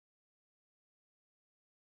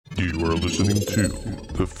You are listening to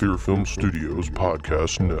the Fear Film Studios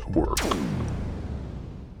Podcast Network.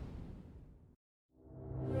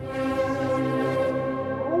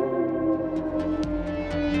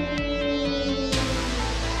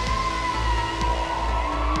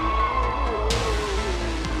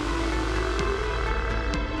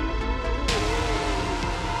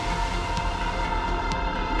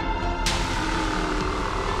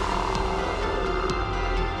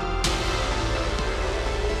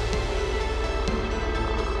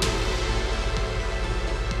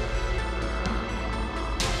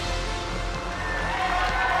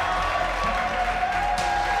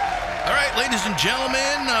 Ladies and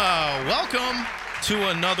gentlemen, welcome to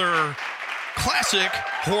another classic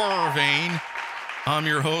horror vein. I'm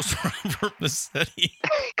your host, Robert Massetti.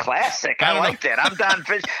 Classic. I like that. I'm Don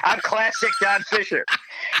Fisher. I'm classic Don Fisher.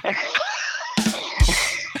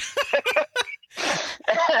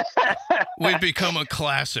 We've become a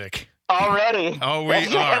classic. Already. Oh, we are.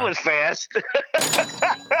 That was fast.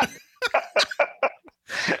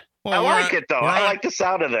 Well, I like it, though. I like the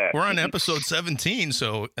sound of that. We're on episode 17,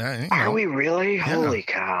 so... Are we really? Yeah. Holy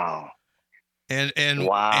cow. And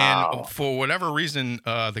wow. And for whatever reason,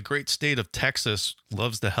 the great state of Texas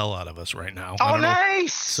loves the hell out of us right now. Oh,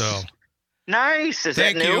 nice. So... Nice. Is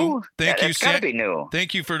that new? Thank you. It's got to be new.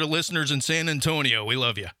 Thank you for the listeners in San Antonio. We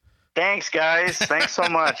love you. Thanks, guys. Thanks so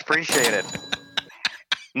much. Appreciate it.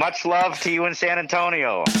 Much love to you in San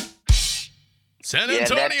Antonio. San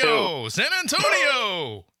Antonio. San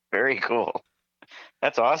Antonio. Very cool.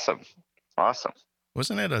 That's awesome. Awesome.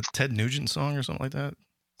 Wasn't that a Ted Nugent song or something like that?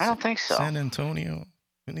 I don't think so. San Antonio.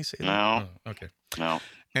 Didn't he say that? No. Oh, okay. No.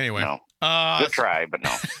 Anyway. No. Good try, but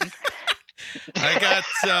no.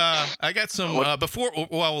 I got some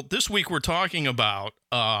this week we're talking about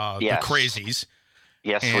the Crazies.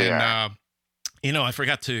 Yes, we are. I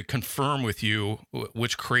forgot to confirm with you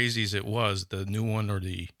which Crazies it was, the new one or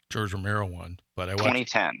the George Romero one, but I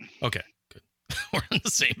watched 2010. Okay, good. We're on the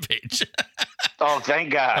same page. Oh, thank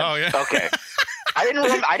God. Oh, yeah. Okay. I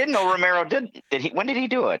didn't know Romero did he. When did he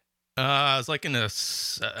do it? It was like in the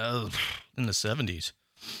 70s.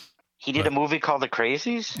 He did a movie called The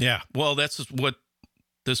Crazies? Yeah. Well, that's what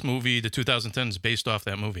this movie, the 2010, is based off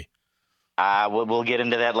that movie. We'll get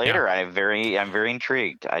into that later. Yeah. I'm very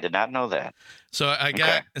intrigued. I did not know that. So I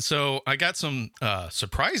got some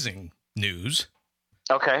surprising news.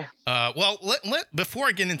 Okay. Well, before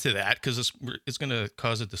I get into that, because it's going to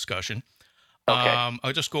cause a discussion. Okay.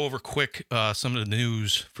 I'll just go over quick some of the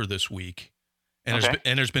news for this week, and Okay.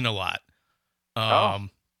 there's been a lot.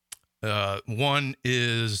 One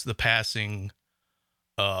is the passing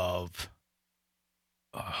of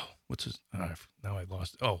what's his? Now I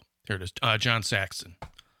lost. Oh, here it is. John Saxon.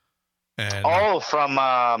 And from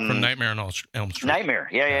Nightmare on Elm Street. Nightmare.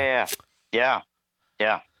 Yeah.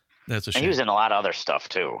 That's a shame. And he was in a lot of other stuff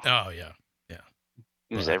too. Oh yeah.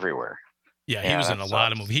 He was everywhere. Yeah, he was in a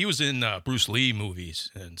lot of movies. He was in Bruce Lee movies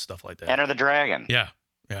and stuff like that. Enter the Dragon. Yeah.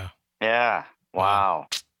 Wow.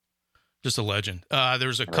 Just a legend.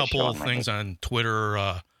 There's a couple of things on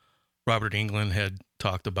Twitter. Robert Englund had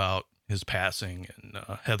talked about his passing, and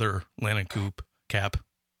Heather Langenkamp,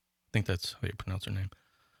 I think that's how you pronounce her name.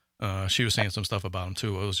 She was saying some stuff about him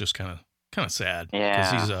too. It was just kind of sad. Yeah.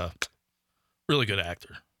 Because he's a really good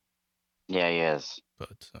actor. Yeah, he is. But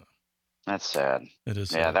that's sad. It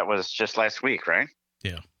is. Yeah, that was just last week, right?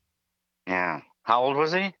 Yeah. Yeah. How old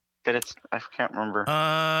was he? I can't remember.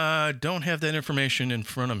 Don't have that information in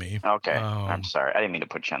front of me. Okay. I'm sorry. I didn't mean to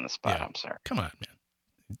put you on the spot. Yeah. I'm sorry. Come on,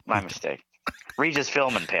 man. My mistake. Regis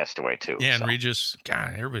Philbin passed away too. Yeah, and Regis.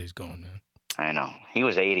 God, everybody's going, man. I know. He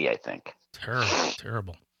was 80, I think.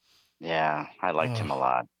 Terrible. Yeah, I liked him a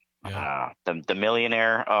lot. Yeah. The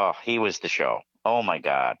Millionaire. Oh, he was the show. Oh my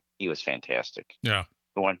God, he was fantastic. Yeah.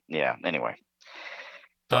 Anyway.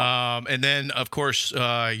 And then of course,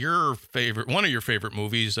 one of your favorite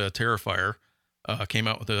movies, Terrifier, came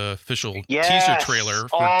out with the official teaser trailer.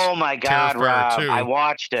 Oh my God, Terrifier Rob! 2. I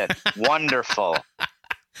watched it. Wonderful.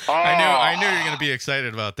 Oh. I knew you were going to be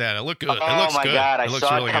excited about that. It looked good. Oh It looks my good. God! I it looks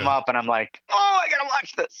saw really it come good. up, and I'm like, I gotta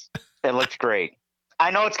watch this. It looked great.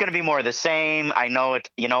 I know it's going to be more of the same. I know it.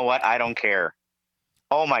 You know what? I don't care.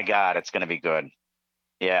 Oh my God, it's going to be good.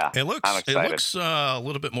 Yeah, It looks. I'm excited. It looks a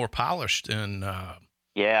little bit more polished, and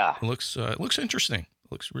yeah, it looks interesting.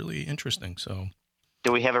 It looks really interesting. So,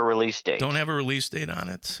 do we have a release date? don't have a release date on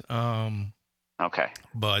it. Okay.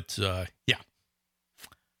 But yeah.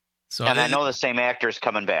 So And I know the same actor's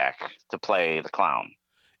coming back to play the clown.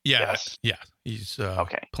 Yeah, Yes. yeah. He's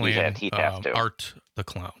Okay. playing He'd have to. Art the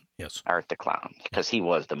Clown. Yes. Art the Clown, because he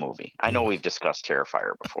was the movie. I know we've discussed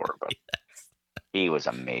Terrifier before, but he was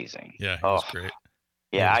amazing. Yeah, he was great.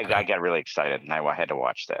 Yeah, It was I great. got really excited, and I had to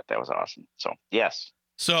watch that. That was awesome. So yes,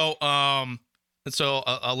 So,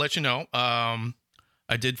 I'll let you know.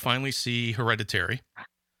 I did finally see Hereditary.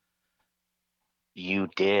 you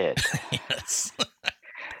did. Yes.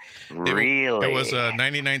 Really? It was a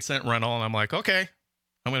 99-cent rental, and I'm like, okay,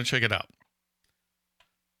 I'm going to check it out.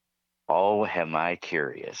 Oh, am I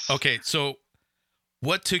curious? Okay, so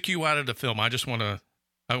what took you out of the film? I'm just trying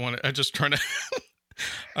to,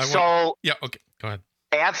 yeah, okay, go ahead.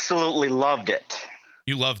 Absolutely loved it.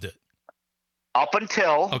 You loved it. Up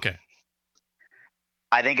until Okay.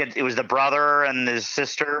 I think it was the brother and his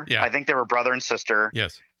sister. Yeah. I think they were brother and sister.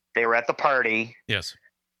 Yes. They were at the party. Yes.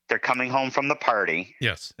 They're coming home from the party.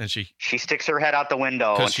 Yes. And she sticks her head out the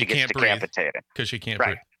window and she gets can't breathe. decapitated. Because she can't Right.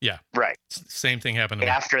 breathe. Yeah. Right. Same thing happened to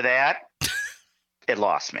me. After that, it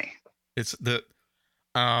lost me. It's the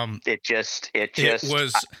it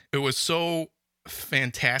was so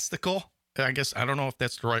fantastical. I guess I don't know if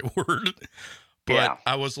that's the right word, but Yeah.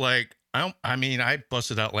 I was like, I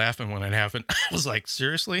busted out laughing when it happened. I was like,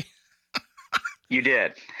 seriously? You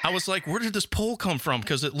did. I was like, where did this pole come from?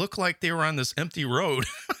 Because it looked like they were on this empty road.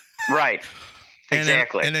 Right.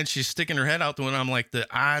 Exactly. And then she's sticking her head out the window. I'm like, the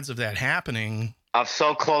odds of that happening. Of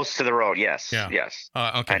so close to the road. Yes. Yeah. Yes.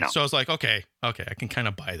 Okay. I know. So I was like, okay, I can kind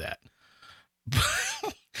of buy that.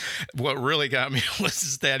 What really got me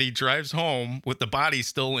was that he drives home with the body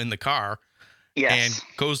still in the car. Yes.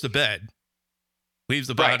 And goes to bed, leaves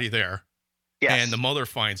the body there. Yes. And the mother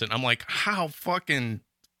finds it. I'm like, how fucking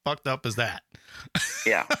fucked up is that?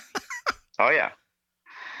 Yeah. Oh yeah.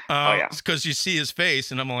 Oh yeah. Because you see his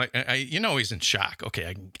face, and I'm like, he's in shock.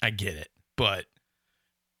 Okay, I get it, but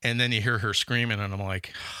and then you hear her screaming, and I'm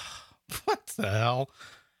like, what the hell?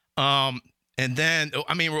 And then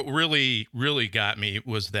what really, really got me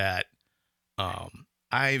was that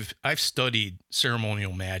I've studied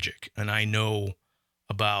ceremonial magic, and I know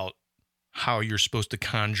about how you're supposed to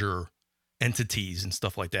conjure entities and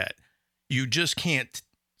stuff like that. You just can't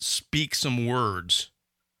speak some words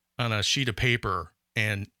on a sheet of paper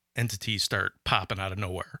and entities start popping out of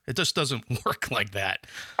nowhere. It just doesn't work like that.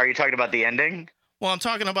 Are you talking about the ending? Well, I'm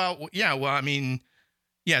talking about,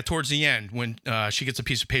 towards the end when she gets a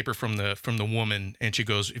piece of paper from the woman and she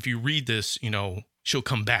goes, if you read this, she'll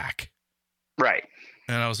come back. Right.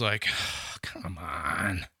 And I was like, oh, come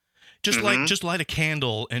on. Just light a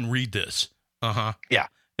candle and read this. Uh-huh. Yeah.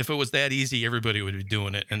 If it was that easy, everybody would be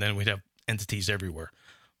doing it, and then we'd have entities everywhere.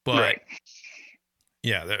 But right.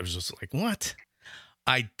 Yeah, that was just like, what?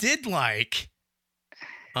 I did like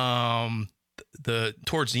the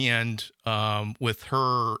towards the end with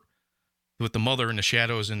the mother in the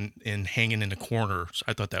shadows and hanging in the corner. So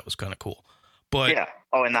I thought that was kind of cool. But yeah.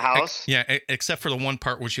 Oh, in the house? Except for the one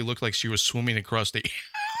part where she looked like she was swimming across the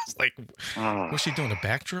like, was she doing a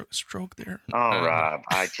backstroke there? Oh, Rob,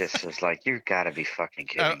 I just was like, you gotta be fucking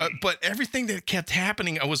kidding me. But everything that kept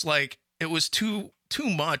happening, I was like, it was too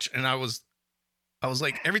much, and I was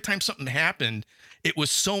like, every time something happened, it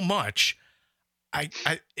was so much.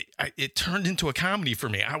 It turned into a comedy for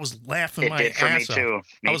me. I was laughing my ass off. Me too.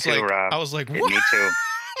 Me too, Rob. I was like, what? Me too.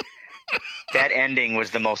 That ending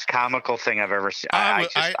was the most comical thing I've ever seen. I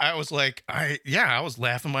was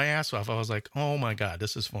laughing my ass off. I was like, oh my God,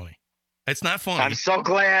 this is funny. It's not funny. I'm so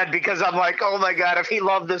glad because I'm like, oh my God, if he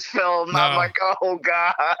loved this film, I'm like, oh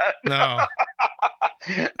God. No.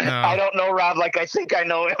 I don't know Rob like I think I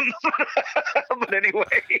know him. But anyway.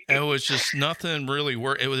 It was just nothing really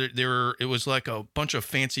it was like a bunch of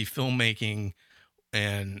fancy filmmaking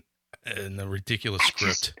and the ridiculous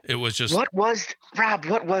script. It was just what was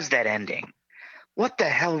that ending? What the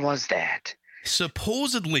hell was that?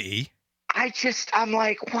 Supposedly, I'm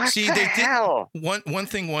like, what the hell? One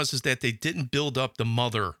thing was that they didn't build up the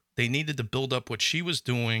mother. They needed to build up what she was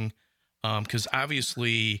doing, because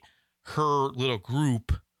obviously her little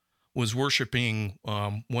group was worshiping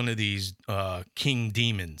one of these king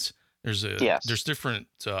demons. There's different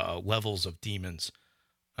levels of demons,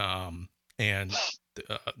 and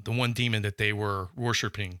the one demon that they were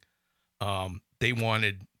worshiping, they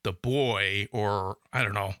wanted the boy, or I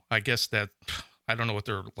don't know. I guess that I don't know what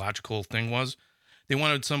their logical thing was. They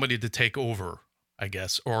wanted somebody to take over, I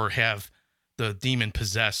guess, or have the demon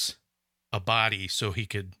possess a body so he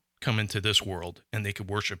could come into this world and they could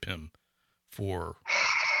worship him for,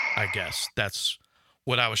 I guess that's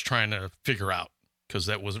what I was trying to figure out, because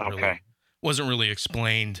that wasn't really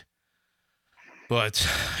explained. But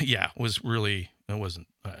yeah, it wasn't,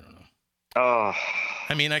 I don't know. Oh,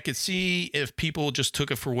 I mean, I could see if people just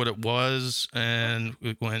took it for what it was and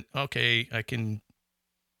went, okay, I can,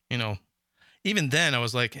 even then I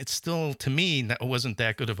was like, it's still, to me, that wasn't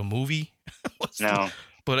that good of a movie. No.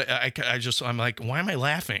 But I'm like, why am I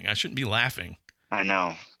laughing? I shouldn't be laughing. I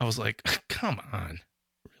know. I was like, come on,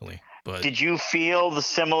 really? But Did you feel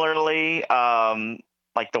similarly,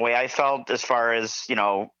 like the way I felt as far as,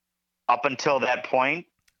 up until that point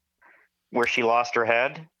where she lost her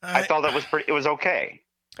head? I felt it was okay.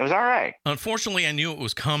 It was all right. Unfortunately, I knew it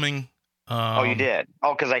was coming. Oh, you did?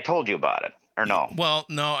 Oh, because I told you about it, or no? Well,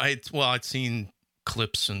 no, I'd seen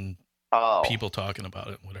clips and people talking about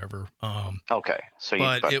it, whatever. Okay, so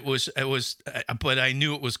it was, but I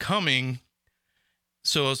knew it was coming.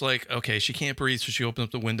 So I was like, okay, she can't breathe. So she opened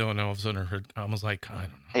up the window, and all of a sudden I was like, I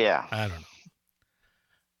don't know. Yeah. I don't know.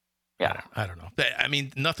 Yeah. I don't know. I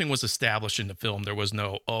mean, nothing was established in the film. There was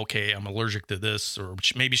no, okay, I'm allergic to this, or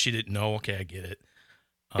maybe she didn't know. Okay, I get it.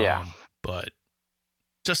 Yeah. But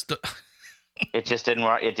just it just didn't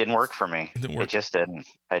work. It didn't work for me. It just didn't.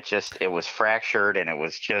 It was fractured, and it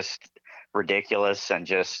was just ridiculous,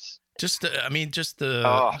 and I guess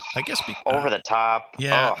over the top.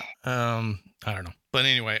 Yeah. I don't know. But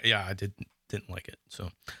anyway, yeah, I didn't like it. So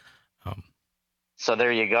so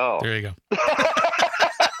there you go. There you go.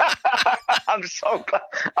 I'm so glad.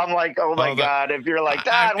 I'm like, oh my God, if you're like,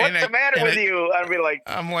 Don, what's the matter with you? I'd be like,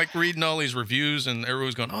 I'm like reading all these reviews, and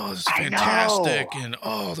everyone's going, oh, this is fantastic, and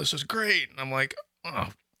oh, this is great. And I'm like, oh,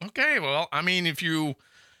 okay, well, I mean, if you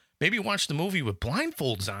maybe watch the movie with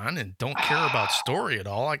blindfolds on and don't care about story at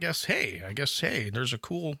all, I guess, hey, there's a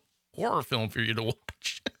cool horror film for you to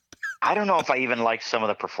watch. I don't know if I even like some of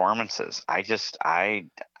the performances. I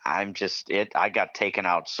got taken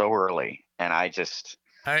out so early, and I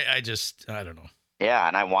don't know. Yeah,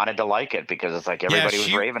 and I wanted to like it because it's like everybody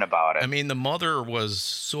was raving about it. I mean, the mother was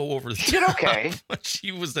so over the top. She did okay.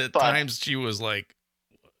 She was times she was like,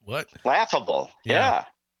 what? Laughable. Yeah.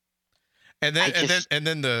 And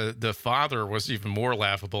then the father was even more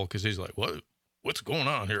laughable because he's like, what's going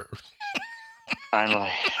on here? I'm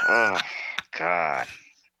like, oh God.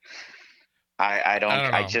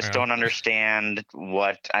 I just don't understand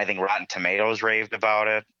what I think Rotten Tomatoes raved about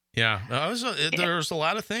it. Yeah, there's a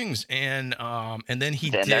lot of things, and then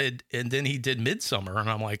he did Midsommar, and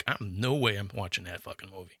I'm like, no way I'm watching that fucking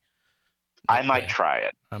movie. I might try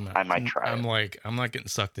it. I'm like, I'm not getting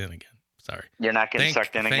sucked in again. Sorry, you're not getting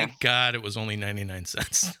sucked in again. Thank God it was only 99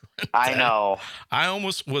 cents. I know. I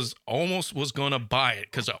almost was going to buy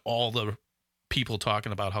it because of all the people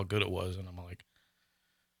talking about how good it was, and I'm like,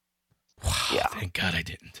 wow, yeah. Thank God I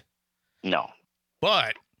didn't. No,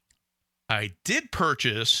 but I did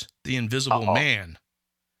purchase The Invisible Man.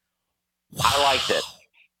 Wow. I liked it.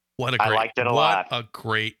 I liked it a lot. What a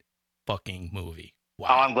great fucking movie. Wow.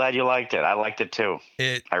 Oh, I'm glad you liked it. I liked it too.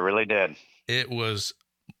 I really did. It was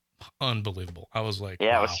unbelievable. I was like,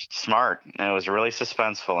 yeah, wow. It was smart, and it was really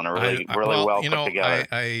suspenseful, and really well put together.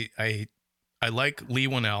 I like Leigh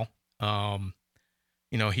Whannell.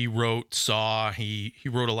 He wrote Saw. He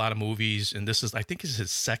wrote a lot of movies, and I think this is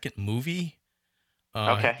his second movie.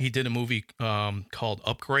 Okay. He did a movie called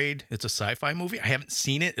Upgrade. It's a sci-fi movie. I haven't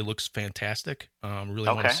seen it. It looks fantastic. Really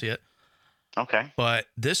want to see it. Okay. But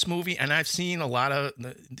this movie, and I've seen a lot of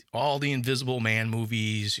all the Invisible Man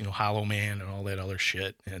movies, Hollow Man and all that other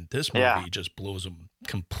shit. And this movie just blows them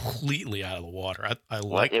completely out of the water. I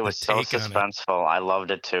like it. Was so suspenseful. I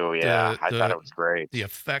loved it too. Yeah, I thought it was great. The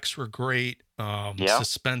effects were great.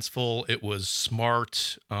 Suspenseful. It was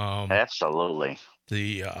smart. Absolutely.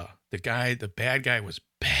 The bad guy was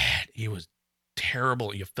bad. He was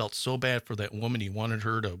terrible. You felt so bad for that woman. You wanted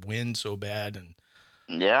her to win so bad, and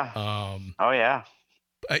yeah. Oh yeah.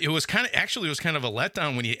 It was kind of a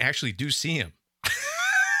letdown when you actually do see him.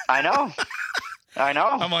 I know.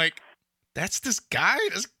 I'm like, that's this guy,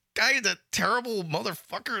 that terrible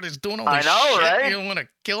motherfucker that's doing all this shit. Right? You want to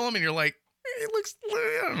kill him, and you're like, he looks,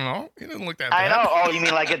 I don't know. He doesn't look that bad. I know. Oh, you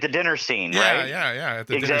mean like at the dinner scene, right? Yeah. At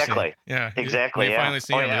the dinner scene. Yeah. Exactly. You finally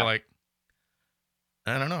see him, you're like,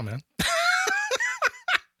 I don't know, man.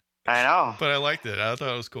 I know. But I liked it. I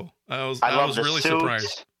thought it was cool. I was really suit,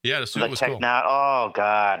 surprised. Yeah, the suit was cool. Oh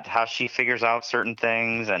God, how she figures out certain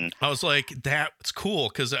things, and I was like, that's cool,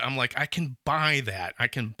 because I'm like, I can buy that. I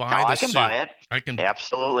can buy the suit. Buy it. I can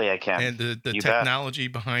absolutely, I can. And the technology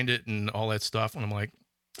behind it and all that stuff, and I'm like,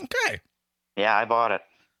 okay. Yeah, I bought it.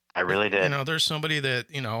 I really did. There's somebody that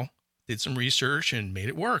did some research and made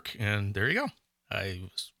it work, and there you go. I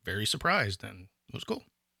was very surprised, and it was cool.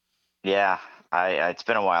 Yeah, it's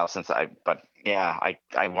been a while since I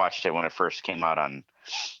watched it when it first came out on.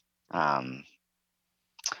 Well,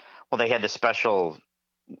 they had the special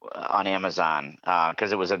on Amazon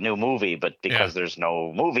because it was a new movie, but because there's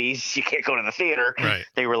no movies, you can't go to the theater. Right.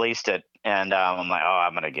 They released it, and I'm like, oh,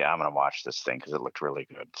 I'm gonna watch this thing because it looked really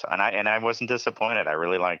good. So, and I wasn't disappointed. I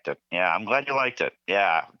really liked it. Yeah, I'm glad you liked it.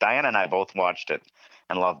 Yeah, Diana and I both watched it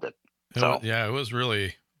and loved it. So it was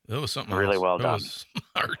really. It was something really else. well It done. was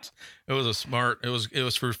smart. It was a smart. It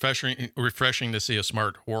was refreshing to see a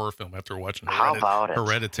smart horror film after watching How about it?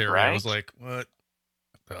 Hereditary. Right? I was like, what?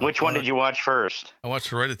 Which one did you watch first? I watched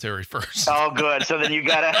Hereditary first. Oh, good. So then you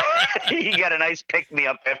got a nice pick me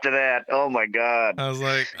up after that. Oh my God. I was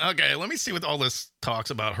like, okay, let me see what all this talks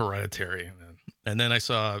about Hereditary, and then I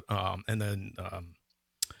saw,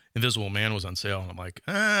 Invisible Man was on sale, and I'm like,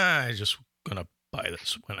 I just gonna buy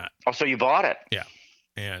this. Why not? Oh, so you bought it? Yeah.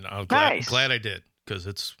 And I'm Nice. glad I did because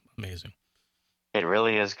it's amazing. It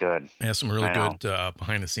really is good. It has some really good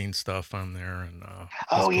behind the scenes stuff on there. And oh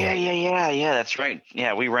cool. yeah, that's right.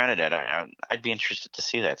 Yeah, we rented it. I'd be interested to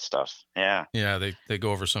see that stuff. Yeah. Yeah, they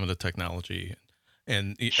go over some of the technology,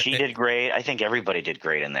 and she did great. I think everybody did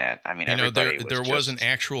great in that. I mean, there was an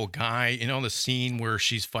actual guy. The scene where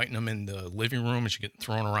she's fighting him in the living room and she's getting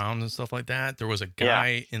thrown around and stuff like that. There was a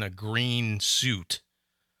guy in a green suit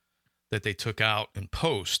that they took out in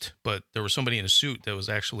post, but there was somebody in a suit that was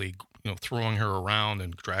actually, throwing her around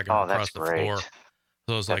and dragging her across the floor. So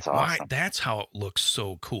I was like, why? That's how it looks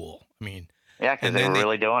so cool. I mean, yeah, because they were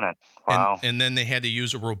really doing it. Wow. And then they had to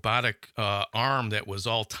use a robotic arm that was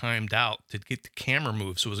all timed out to get the camera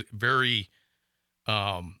moved. So it was very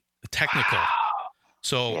technical.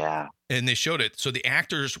 So, and they showed it. So the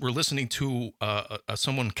actors were listening to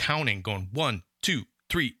someone counting, going 1, 2,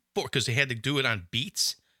 3, 4, because they had to do it on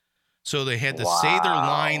beats. So they had to say their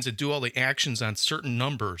lines and do all the actions on certain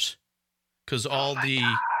numbers, because all the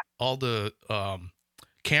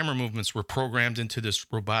camera movements were programmed into this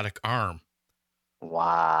robotic arm.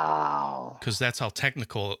 Wow. Because that's how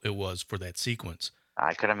technical it was for that sequence.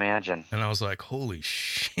 I could imagine. And I was like, holy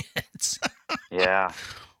shit. Yeah.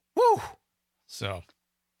 Woo. So.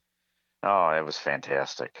 Oh, it was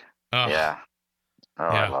fantastic. Yeah.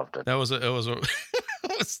 Oh, yeah. I loved it. It was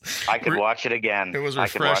I could watch it again. It was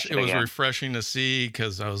refreshing to see,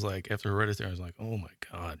 because I was like, after Hereditary, I was like, oh my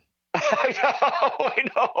God. I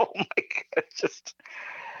know. Oh my God.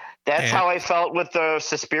 That's how I felt with the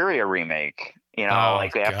Suspiria remake.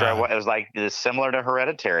 After it was like similar to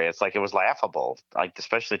Hereditary. It's like it was laughable. Like,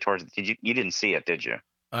 especially towards you didn't see it, did you?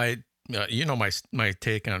 My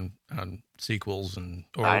take on sequels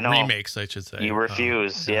or remakes, I should say. You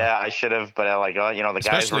refuse. Yeah, I should have, but the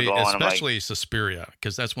guys were going. Especially Suspiria,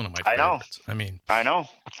 because that's one of my favorites. I know,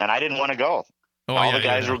 and I didn't want to go. All the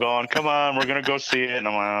guys were going, come on, we're gonna go see it, and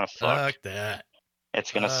I'm like, oh, fuck that.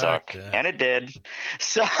 It's gonna suck, and it did.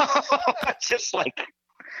 So it's just like,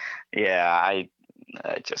 I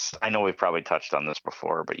know we've probably touched on this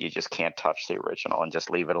before, but you just can't touch the original and just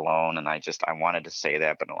leave it alone. And I wanted to say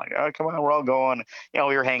that, but I'm like, oh, come on, we're all going. We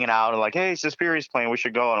were hanging out and like, hey, Suspiria's playing, we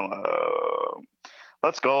should go. And I'm like,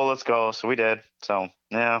 let's go. So we did. So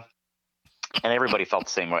yeah, and everybody felt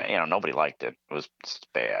the same way. Nobody liked it. It was just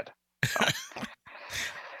bad. So.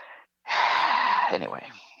 Anyway.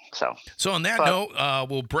 So on that note,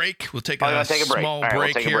 we'll break. We'll take a small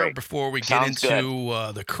break here before we get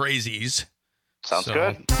into the crazies. Sounds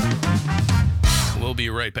good. We'll be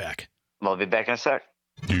right back. We'll be back in a sec.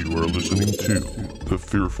 You are listening to the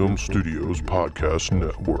Fear Film Studios Podcast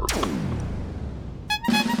Network. Hey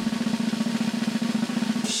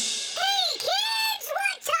kids,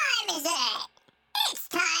 what time is it? It's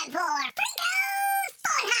time for Freako's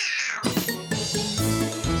Funhouse!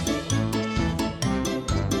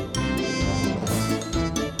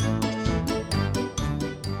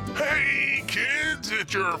 Hey kids,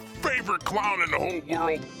 it's your favorite clown in the whole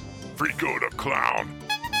world, Freako the Clown,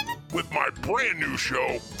 with my brand new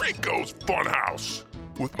show, Freako's Funhouse,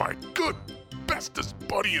 with my good, bestest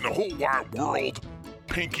buddy in the whole wide world,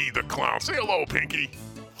 Pinky the Clown. Say hello, Pinky.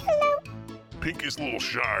 Hello. Pinky's a little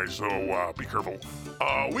shy, so be careful.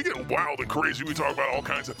 We get wild and crazy. We talk about all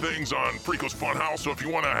kinds of things on Freako's Funhouse, so if you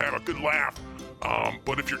want to have a good laugh,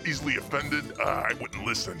 but if you're easily offended, I wouldn't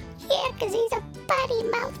listen. Yeah, because he's a potty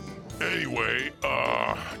mouth. Anyway,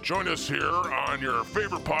 join us here on your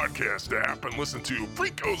favorite podcast app and listen to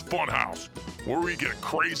Freako's Funhouse, where we get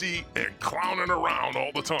crazy and clowning around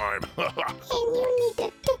all the time. And you need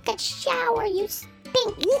to take a shower, you stink.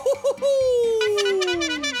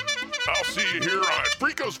 I'll see you here on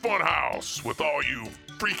Freako's Funhouse with all you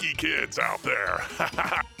freaky kids out there.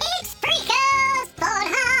 It's Freako's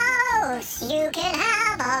Funhouse. You can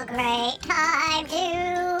have a great time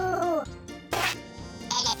too.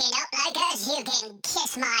 And if you don't like us, you can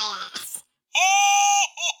kiss my ass.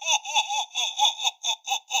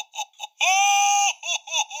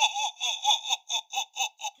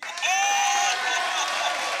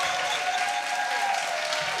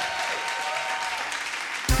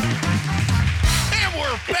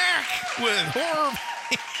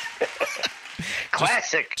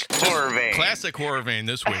 Classic horror vein. Classic horror vein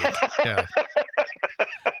this week. Yeah.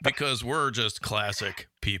 Because we're just classic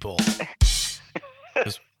people.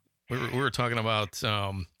 'Cause we were talking about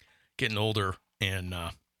getting older, and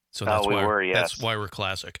so that's that's why we're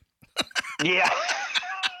classic. Yeah.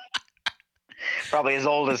 Probably as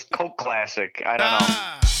old as Coke Classic. I don't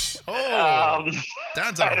know.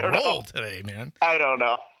 Don's on a roll today, man. I don't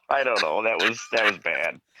know. That was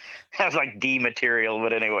bad. That was like D material,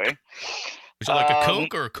 but anyway. Would you like a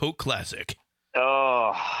Coke or a Coke Classic?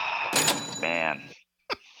 Oh, man.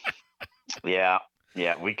 Yeah,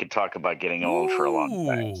 we could talk about getting old for a long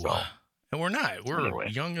time. So. And we're not. We're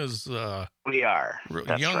young as we are.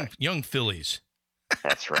 Young fillies.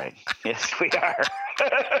 That's right. Yes, we are.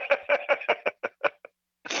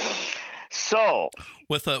 So,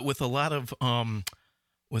 with a lot of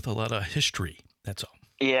history. That's all.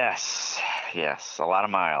 Yes, a lot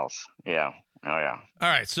of miles. Yeah. Oh yeah. All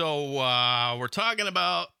right, so we're talking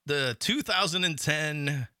about the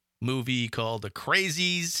 2010 movie called The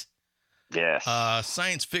Crazies. Yes.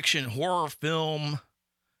 Science fiction horror film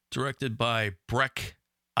directed by Breck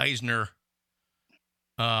Eisner,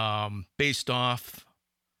 based off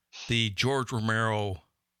the George Romero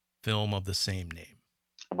film of the same name.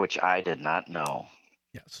 Which I did not know.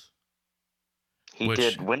 Yes. He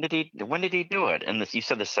did. When did he do it? You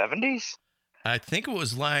said the 70s? I think it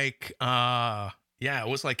was like it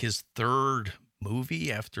was like his third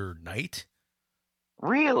movie after Night.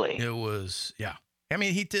 Really? It was, yeah. I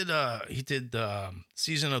mean, he did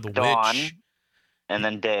Season of the Dawn, Witch, and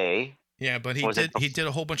then Day. Yeah, but he did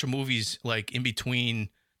a whole bunch of movies like in between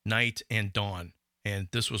Night and Dawn, and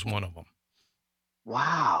this was one of them.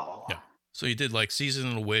 Wow. Yeah. So he did like Season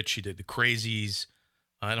of the Witch. He did The Crazies.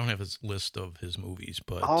 I don't have his list of his movies,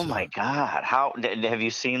 but oh my God! How have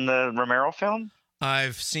you seen the Romero film?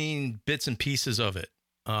 I've seen bits and pieces of it.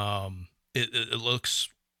 It looks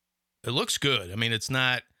good. I mean, it's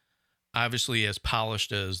not obviously as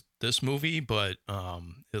polished as this movie, but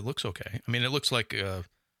it looks okay. I mean, it looks like a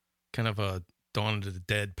kind of a Dawn of the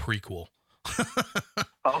Dead prequel.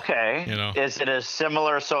 Okay. Is it a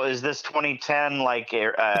similar? So is this 2010 like?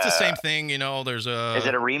 It's the same thing. There's a. Is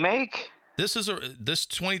it a remake? This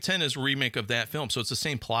 2010 is a remake of that film, so it's the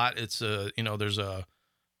same plot. It's there's a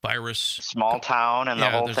virus, small town, and the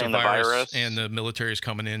whole thing, the virus, and the military is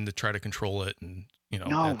coming in to try to control it, and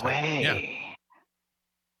no way. Yeah.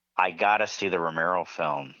 I gotta see the Romero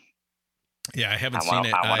film. Yeah, I haven't seen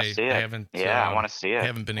it. I want to see it. I haven't. Yeah, I want to see it. I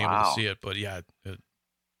haven't been able to see it, but yeah, it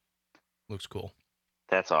looks cool.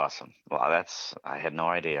 That's awesome. Well, I had no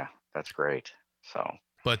idea. That's great. So.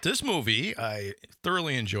 But this movie, I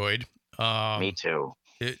thoroughly enjoyed. Me too.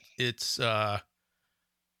 It's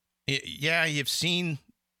you've seen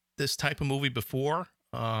this type of movie before.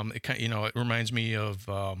 It kind it reminds me of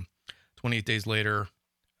 28 Days Later,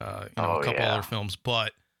 a couple other films,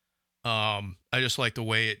 but I just like the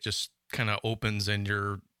way it just kind of opens and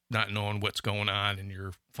you're not knowing what's going on and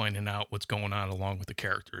you're finding out what's going on along with the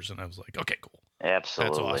characters. And I was like, okay, cool.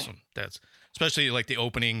 Absolutely. That's awesome. That's especially like the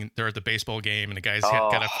opening. They're at the baseball game and the guy's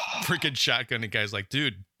got a freaking shotgun. The guy's like,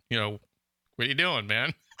 dude, what are you doing,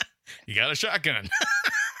 man? You got a shotgun.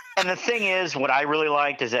 And the thing is, what I really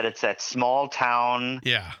liked is that it's that small town.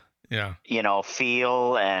 Yeah.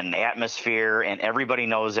 Feel and atmosphere, and everybody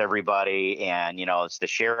knows everybody, and it's the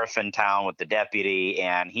sheriff in town with the deputy,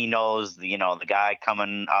 and he knows the guy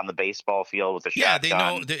coming on the baseball field with the shotgun.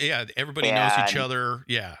 They know. Everybody knows each other.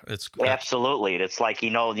 Yeah, it's absolutely. It's like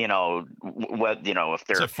if they're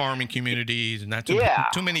it's a farming community, not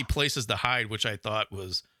too many places to hide, which I thought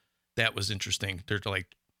was interesting. They're like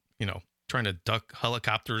trying to duck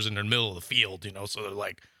helicopters in the middle of the field, so they're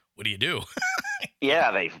like, what do you do?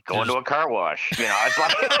 Yeah, they go into a car wash. It's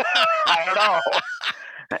like, I don't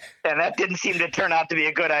know. And that didn't seem to turn out to be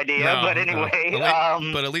a good idea. But anyway.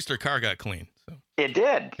 No. But at least their car got clean. So. It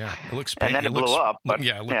did. Yeah, it looks and then it blew up. But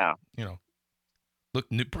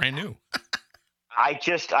look brand new.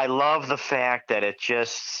 I love the fact that it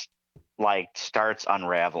just like starts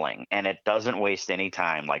unraveling and it doesn't waste any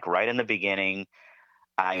time. Like right in the beginning,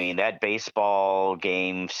 I mean, that baseball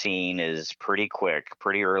game scene is pretty quick,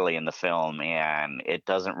 pretty early in the film, and it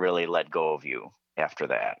doesn't really let go of you after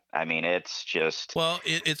that. I mean, it's just... Well,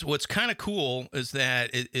 it's what's kind of cool is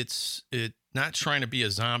that it's not trying to be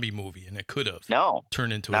a zombie movie, and it could have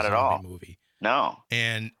turned into a zombie movie. No.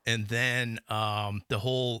 And then the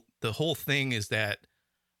whole thing is that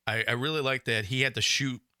I really like that he had to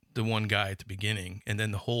shoot the one guy at the beginning, and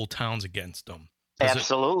then the whole town's against him.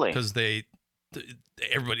 Absolutely. Because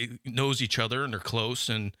everybody knows each other and they're close,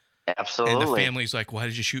 and Absolutely. And the family's like, "Why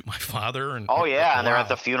did you shoot my father?" And oh yeah, like, and they're at wow.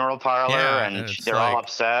 the funeral parlor, Yeah, and and it's they're all like-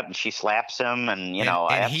 upset, and she slaps him, and you know,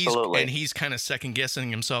 and absolutely. he's kind of second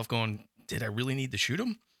guessing himself, going, "Did I really need to shoot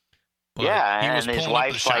him?" But yeah, he was and his pulling up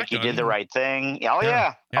the wife's like, "You did the shotgun. right thing." Oh Yeah,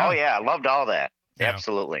 yeah, yeah. oh yeah, I loved all that. Yeah.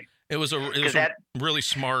 Absolutely. It was a 'Cause that- really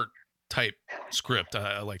smart type script.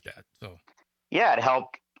 I like that. So Yeah, it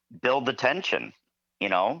helped build the tension. You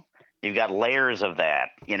know, you've got layers of that.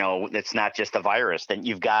 You know, it's not just a virus. Then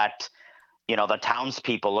you've got, you know, the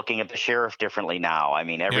townspeople looking at the sheriff differently now. I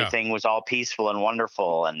mean, everything was all peaceful and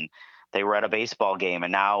wonderful, and they were at a baseball game,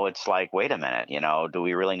 and now it's like, wait a minute, you know, do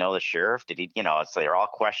we really know the sheriff? Did he, you know, it's they're all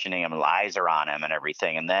questioning him, lies are on him, and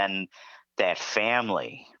everything. And then that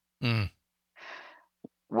family, Mm.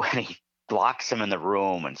 when he locks him in the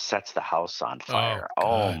room and sets the house on fire.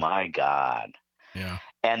 Oh God. my God. yeah,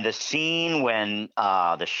 And the scene when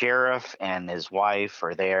the sheriff and his wife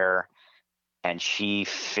are there, and she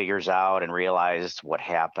figures out and realizes what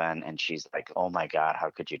happened, and she's like, "Oh my God,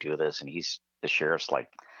 how could you do this?" And the sheriff's like,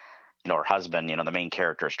 you know, her husband, you know, the main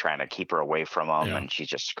character is trying to keep her away from him, Yeah. and she's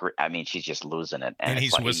just, I mean, she's just losing it, And it's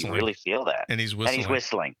he's like, whistling. You really feel that, and he's and whistling. he's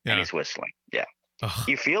whistling, Yeah. and he's whistling. Yeah, Ugh.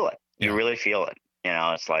 you feel it. You Yeah. really feel it. You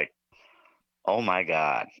know, it's like, oh my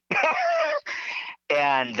God.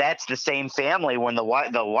 And that's the same family when the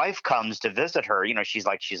wife comes to visit her. You know, she's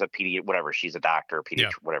a whatever, she's a doctor,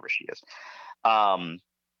 pediatrician, whatever she is. And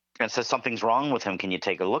says something's wrong with him. Can you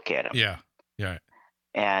take a look at him? Yeah, yeah.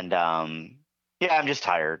 And yeah, I'm just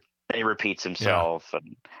tired. And he repeats himself,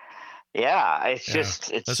 and yeah, it's Yeah.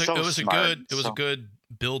 just it's It so was smart. a good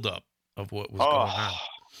build up of what was going on.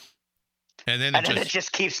 And then and then it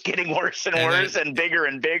just keeps getting worse and worse and bigger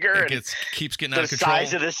and bigger. it keeps getting out the of control.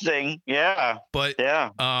 size of this thing. Yeah. But Yeah.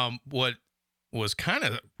 what was kind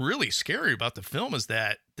of really scary about the film is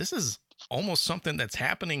that this is almost something that's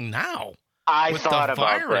happening now. I with thought the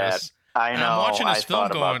about virus. that. I And know. I'm watching this I film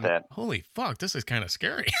thought about going, that. holy fuck, this is kind of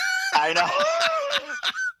scary. I know.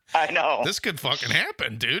 I know. This could fucking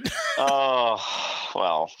happen, dude. Oh,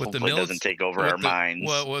 well, With the hopefully it doesn't take over our minds.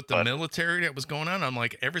 Well, with the but- military that was going on, I'm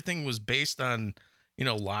like, everything was based on, you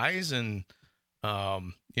know, lies and,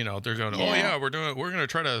 you know, they're going, oh yeah, we're going to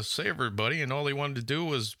try to save everybody, and all they wanted to do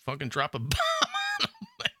was fucking drop a bomb on them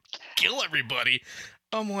and kill everybody.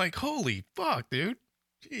 I'm like, holy fuck, dude,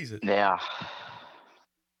 Jesus. Yeah.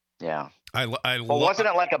 Yeah. Well, wasn't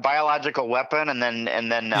it like a biological weapon, and then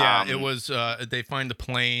yeah, it was. They find the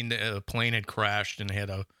plane. The plane had crashed and had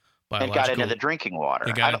a biological. It got into the drinking water.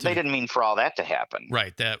 They didn't mean for all that to happen.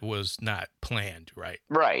 Right, that was not planned. Right.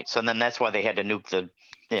 Right. So then that's why they had to nuke the.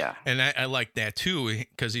 Yeah. And I like that too,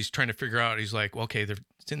 because he's trying to figure out. He's like, okay,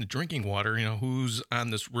 it's in the drinking water. You know, who's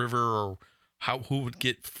on this river, or who would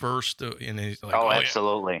get first? And he's like, oh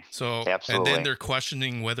absolutely. Yeah. So absolutely. And then they're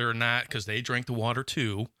questioning whether or not, because they drank the water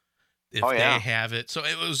too, if they have it. So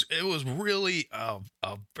it was really a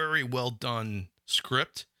very well done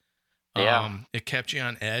script. Yeah. It kept you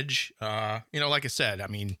on edge. You know, like I said, I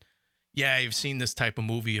mean, yeah, I've seen this type of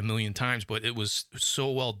movie a million times, but it was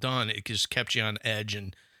so well done. It just kept you on edge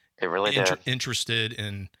and it really interested.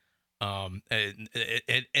 And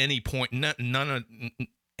at any point,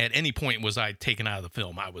 at any point was I taken out of the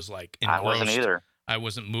film. I was like, engrossed. I wasn't either. I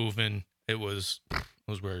wasn't moving. It was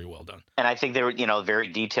very well done. And I think they were, you know, very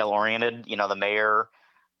detail oriented. You know, the mayor,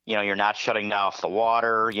 you know, you're not shutting off the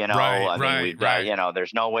water. You know, I mean, we've got, you know,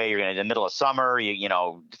 there's no way you're going to, in the middle of summer, you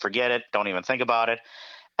know, forget it. Don't even think about it.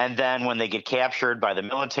 And then when they get captured by the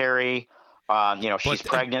military, you know, she's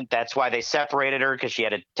pregnant. That's why they separated her, because she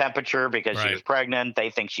had a temperature, because she was pregnant. They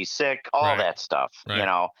think she's sick. All that stuff, you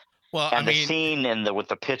know. Well, and the scene with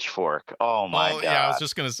the pitchfork. Oh my God! Yeah, I was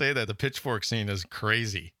just gonna say that the pitchfork scene is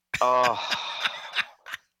crazy. Oh,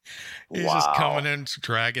 he's just coming in,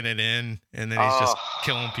 dragging it in, and then he's just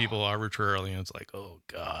killing people arbitrarily, and it's like, oh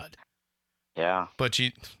God. Yeah. But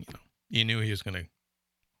you knew he was gonna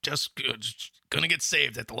just get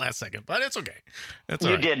saved at the last second, but it's okay. That's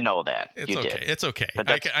you did know that. It's you okay. Did. It's okay. But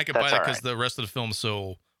I can buy that because right. the rest of the film's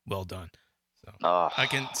so well done. So I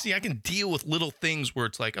can deal with little things where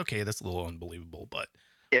it's like, okay, that's a little unbelievable, but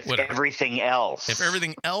if everything else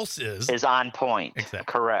is on point, exactly.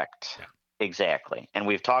 Correct, yeah. Exactly, and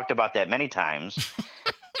we've talked about that many times.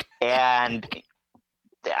 And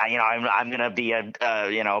you know, I'm going to be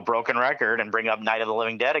a broken record and bring up Night of the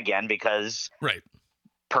Living Dead again, because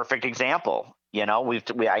perfect example. You know,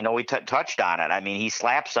 I know we touched on it. I mean, he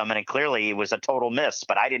slaps him, and it clearly was a total miss,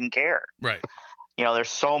 but I didn't care. Right. You know, there's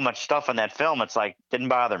so much stuff in that film. It's like, didn't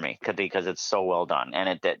bother me because it's so well done. And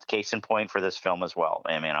it case in point for this film as well.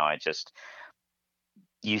 I mean,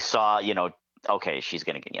 you saw, you know, okay, she's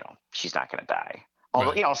not going to die.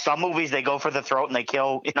 Although, Right. some movies they go for the throat and they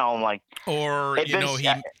kill, I'm like, Or It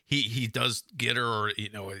been- he does get her, or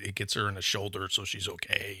it gets her in the shoulder, so she's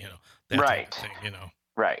okay. That type Right. of thing.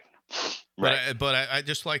 right. But I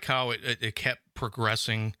just like how it kept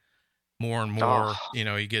progressing more and more. Oh.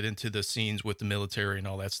 You get into the scenes with the military and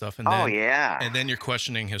all that stuff, and Oh, then yeah. and then you're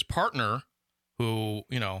questioning his partner, who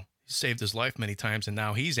saved his life many times, and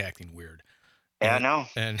now he's acting weird. Yeah, I And- know.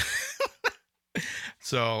 And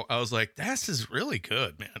so I was like, this is really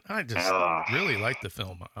good, man. I just Ugh. really like the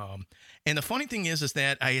film. And the funny thing is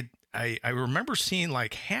that I remember seeing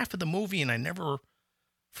like half of the movie, and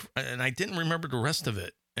I didn't remember the rest of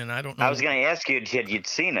it. And I don't know. I was going to ask you, had you'd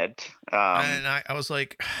seen it? And I was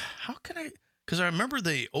like, how can I? Because I remember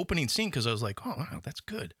the opening scene, because I was like, oh, wow, that's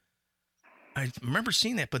good. I remember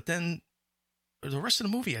seeing that, but then the rest of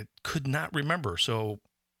the movie I could not remember. So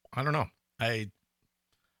I don't know. I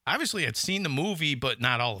obviously had seen the movie, but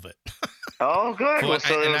not all of it. Oh, good. Well,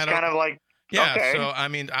 So it and was I don't- kind of like, Yeah. Okay. So I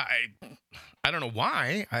mean, I don't know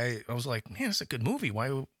why. I was like, man, it's a good movie. Why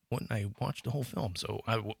wouldn't I watch the whole film? So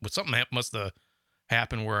something must have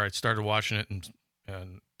happened where I started watching it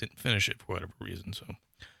and didn't finish it for whatever reason. So. and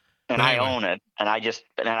But I anyway. own it, and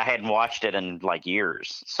I hadn't watched it in like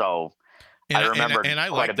years. So And I remembered and I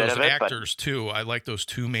quite like a bit those of it, but- actors too. I like those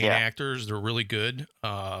two main Yeah. actors. They're really good.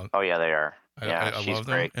 oh yeah, they are. Yeah, I she's love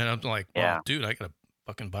them. great. And I'm like, well, Yeah. dude, I gotta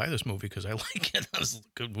fucking buy this movie because I like it. This is a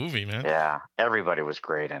good movie, man. Yeah, everybody was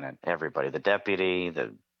great in it. Everybody, the deputy,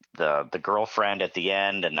 the girlfriend at the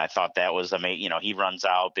end, and I thought that was amazing. He runs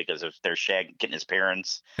out because of their getting his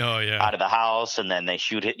parents Oh yeah. out of the house, and then they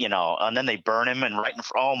shoot it, and then they burn him and right in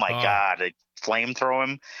front. Oh my Oh. God, they flamethrow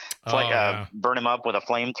him. It's Oh, like yeah. burn him up with a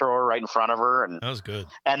flamethrower right in front of her, and That was good.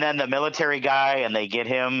 then the military guy, and they get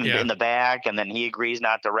him Yeah. in the back, and then he agrees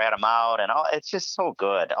not to rat him out, and it's just so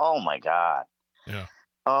good. Oh my God. Yeah.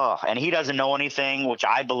 Oh, and he doesn't know anything, which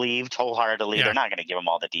I believed wholeheartedly. Yeah. They're not going to give him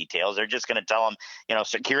all the details. They're just going to tell him,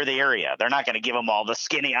 secure the area. They're not going to give him all the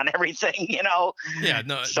skinny on everything, Yeah.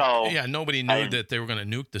 No. So, yeah. Nobody knew I- that they were going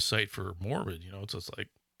to nuke the site for Morbid. It's just like.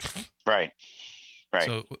 Right. Right.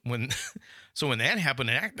 So when that happened,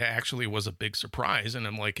 that actually was a big surprise, and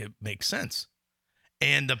I'm like, it makes sense.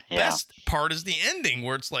 And the Yeah. best part is the ending,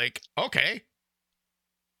 where it's like, okay,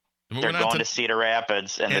 They're moving on going to Cedar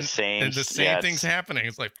Rapids, and the same, and the same yes, thing's happening.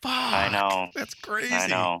 It's like, fuck, I know. that's crazy. I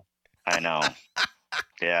know.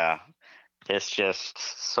 Yeah. It's just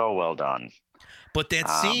so well done. But that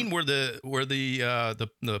scene where the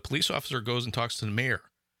police officer goes and talks to the mayor,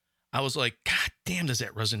 I was like, God damn, does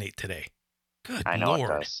that resonate today? Good I know Lord.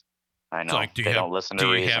 it does. I It's know. like, They don't listen to do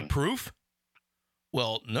you reason. have proof?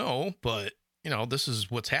 Well, no, but this is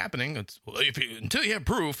what's happening. Until you have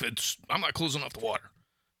proof, I'm not closing off the water.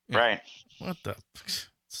 Right. What the?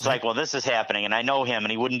 It's like, well, this is happening, and I know him,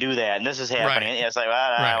 and he wouldn't do that, and this is happening. Right. And it's like, well,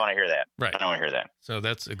 I Right. don't want to hear that. Right. I don't want to hear that. So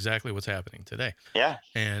that's exactly what's happening today. Yeah.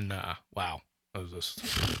 And wow, I was just,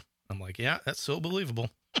 I'm like, yeah, that's so believable.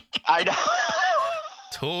 I know.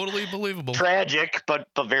 Totally believable. Tragic, but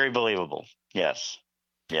very believable. Yes.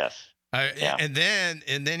 Yes. Yeah. And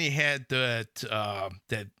then he had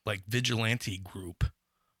that like vigilante group,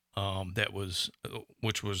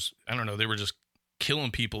 which was, I don't know, they were just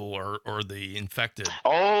killing people or the infected.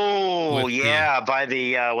 Oh, With yeah. By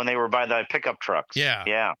the when they were by the pickup trucks. Yeah.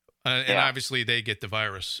 Yeah. And Yeah. obviously they get the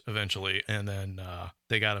virus eventually, and then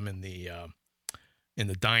they got him in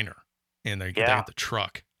the diner, and they Yeah. got the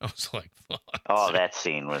truck. I was like, fuck. Oh, that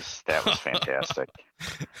scene was fantastic.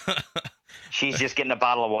 She's just getting a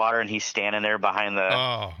bottle of water, and he's standing there behind the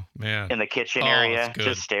Oh man, in the kitchen Oh, area, it's good.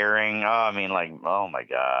 just staring. Oh, I mean, like, oh my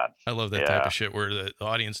God. I love that type yeah. of shit where the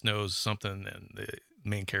audience knows something and the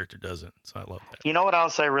main character doesn't. So I love that. You know what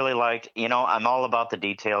else I really liked? I'm all about the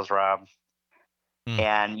details, Rob. Mm.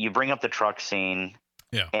 And you bring up the truck scene.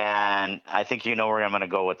 Yeah. And I think you know where I'm going to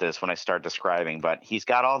go with this when I start describing. But he's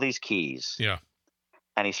got all these keys. Yeah.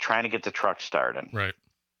 And he's trying to get the truck started. Right.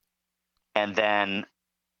 And then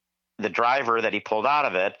the driver that he pulled out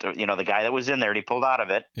of it, the guy that was in there, he pulled out of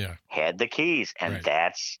it, Yeah. had the keys. And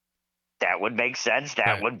Right. that would make sense. That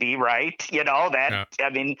Right. would be right. I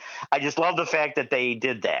mean, I just love the fact that they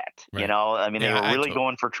did that. Right. I mean, Yeah, they were I really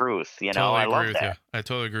going for truth. Totally I agree love with that. you. I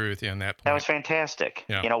totally agree with you on that point. That was fantastic.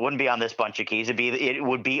 Yeah. It wouldn't be on this bunch of keys. It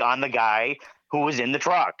would be on the guy who was in the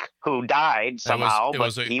truck who died somehow,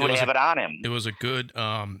 but he would have it on him. It was a good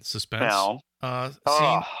suspense You know? scene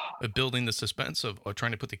Oh, of building the suspense of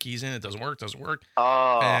trying to put the keys in. It doesn't work.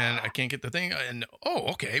 oh, And I can't get the thing. And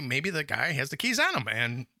okay, maybe the guy has the keys on him.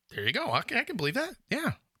 And there you go. I can believe that.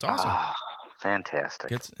 Yeah, it's awesome. ah,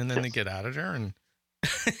 fantastic. And then they get out of there and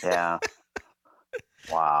Yeah.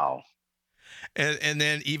 Wow. And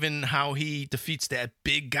then even how he defeats that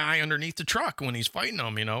big guy underneath the truck when he's fighting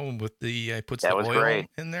him, with the puts That the was oil great.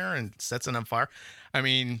 in there and sets it on fire. I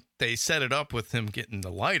mean, they set it up with him getting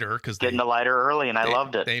the lighter because Getting the lighter early, and I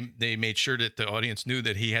loved it. They made sure that the audience knew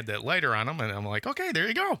that he had that lighter on him, and I'm like, okay, there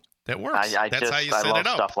you go, that works. That's how you set love it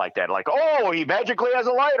up. Stuff like that. Like, oh, he magically has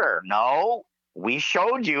a lighter. No, we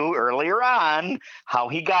showed you earlier on how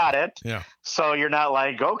he got it. Yeah. So you're not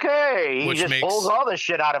like, okay, he just pulls all this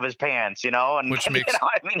shit out of his pants, and out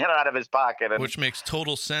of his pocket. Which makes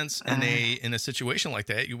total sense in a situation like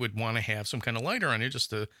that. You would want to have some kind of lighter on you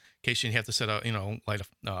just in case you have to set out, light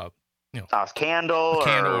a a candle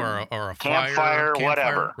or a campfire,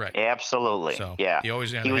 whatever. Right. Absolutely. So yeah.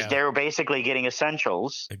 They were basically getting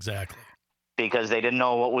essentials. Exactly. Because they didn't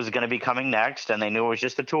know what was going to be coming next, and they knew it was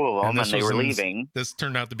just the two of them, and they were leaving. This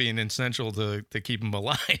turned out to be an essential to keep them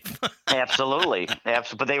alive. Absolutely.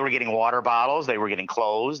 But they were getting water bottles. They were getting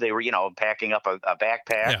clothes. They were, packing up a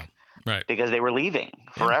backpack. Yeah, right. Because they were leaving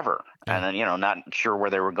forever. Yeah. And then, not sure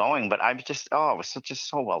where they were going. But I'm just, it was just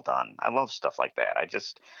so well done. I love stuff like that.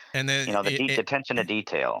 And then the attention to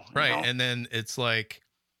detail. Right. And then it's like,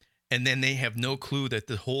 and then they have no clue that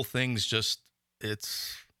the whole thing's just,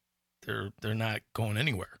 they're not going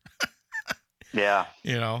anywhere. Yeah.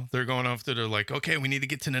 They're going off they're like, okay, we need to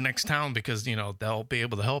get to the next town because, they'll be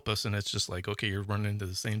able to help us. And it's just like, okay, you're running into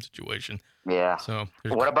the same situation. Yeah. So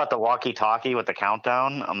what about the walkie-talkie with the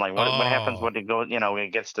countdown? I'm like, what happens when it goes, when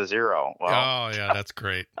it gets to zero? Well, oh yeah, that's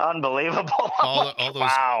great. Unbelievable. All those.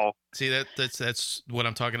 Wow. See, that's what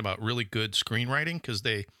I'm talking about. Really good screenwriting because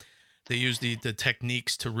they use the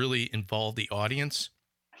techniques to really involve the audience.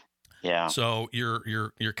 Yeah. So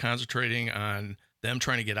you're concentrating on them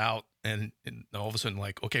trying to get out, and all of a sudden,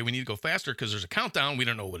 like, okay, we need to go faster because there's a countdown. We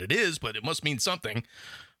don't know what it is, but it must mean something.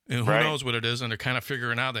 And who knows what it is? And they're kind of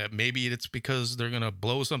figuring out that maybe it's because they're going to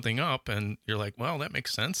blow something up, and you're like, well, that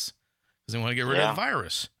makes sense because they want to get rid of the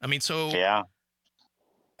virus. I mean, so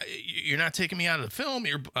you're not taking me out of the film.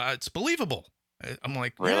 It's believable. I'm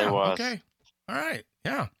like, really was. Okay, all right,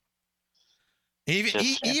 yeah.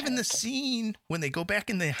 Even the scene when they go back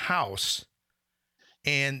in the house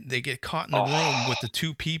and they get caught in the room with the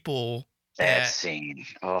two people. That scene.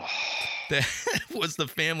 Oh, that was the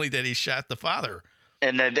family that he shot the father.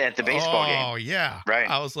 And at the baseball game. Oh yeah. Right.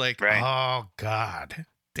 I was like, oh God,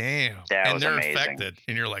 damn. And they're amazing. infected.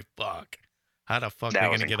 And you're like, fuck. How the fuck are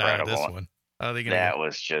they gonna get out of this one? How are they gonna That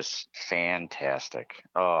was just fantastic.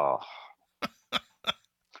 Oh.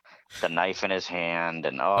 The knife in his hand,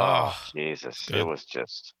 and Jesus, good. It was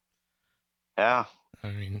just, I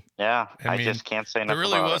just can't say nothing. There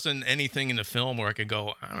really wasn't anything in the film where I could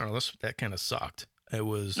go, I don't know, that kind of sucked. There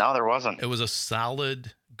wasn't. It was a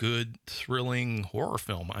solid, good, thrilling horror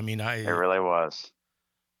film. I mean, it really was.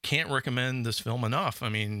 Can't recommend this film enough. I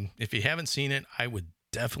mean, if you haven't seen it, I would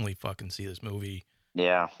definitely fucking see this movie.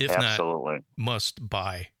 Yeah, if absolutely. Not, must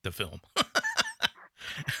buy the film.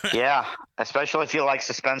 Yeah, especially if you like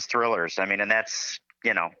suspense thrillers. I mean, and that's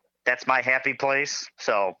my happy place.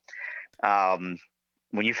 So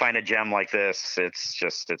when you find a gem like this,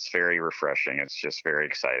 it's very refreshing. It's just very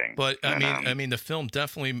exciting. But I mean, the film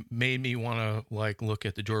definitely made me want to look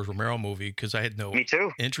at the George Romero movie because I had no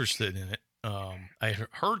interest in it. I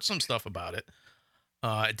heard some stuff about it.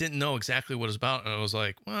 I didn't know exactly what it's about. And I was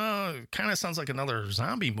like, well, it kind of sounds like another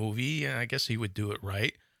zombie movie. And I guess he would do it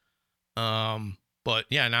right. But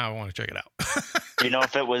yeah, now I want to check it out. Do you know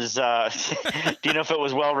if it was? Do you know if it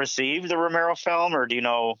was well received, the Romero film, or do you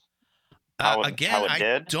know how it did?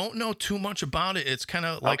 I don't know too much about it. It's kind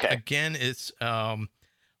of like it's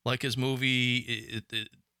like his movie,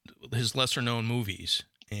 his lesser known movies,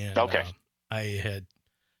 and I had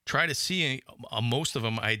tried to see most of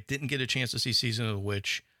them. I didn't get a chance to see Season of the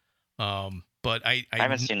Witch, but I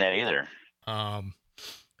haven't seen that either.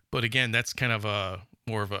 But again, that's kind of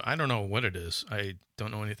more of a, I don't know what it is. I don't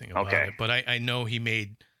know anything about it, but I know he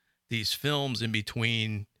made these films in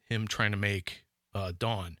between him trying to make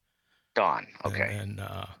Dawn. Okay. And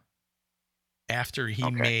after he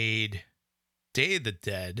made Day of the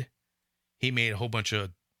Dead, he made a whole bunch of,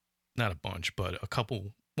 not a bunch, but a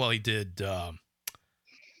couple. Well, he did The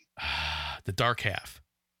Dark Half.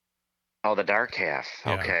 Oh, The Dark Half.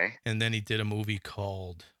 Yeah. Okay. And then he did a movie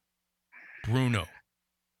called Bruno.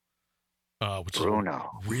 Which is a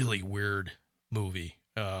really weird movie.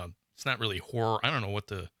 It's not really horror. I don't know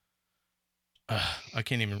what I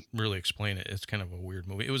can't even really explain it. It's kind of a weird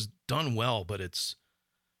movie. It was done well, but it's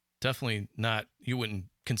definitely not, you wouldn't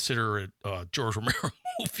consider it a George Romero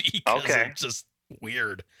movie. It's just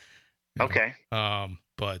weird. Okay.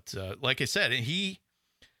 But like I said,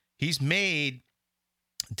 he's made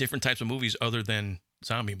different types of movies other than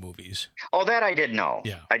zombie movies. Oh, that I didn't know.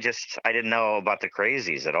 Yeah. I didn't know about the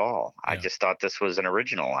Crazies at all. I Yeah. just thought this was an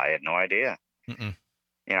original. I had no idea. Mm-mm.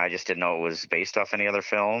 I just didn't know it was based off any other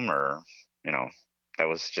film, or that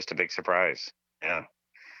was just a big surprise. Yeah.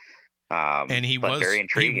 And he but was very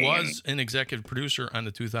intriguing. He was an executive producer on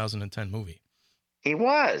the 2010 movie. He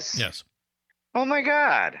was. Yes. Oh my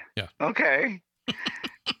God. Yeah. Okay.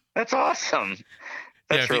 That's awesome.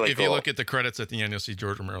 That's yeah, really if cool. you look at the credits at the end, you'll see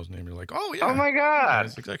George Romero's name. You're like, oh yeah. Oh my Yeah, God.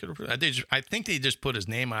 he's executive producer. I think they just put his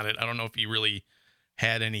name on it. I don't know if he really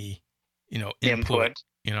had any, input.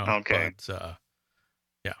 Okay. But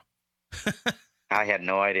I had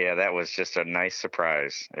no idea. That was just a nice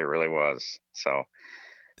surprise. It really was. So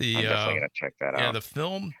the I'm definitely gonna check that yeah, out. the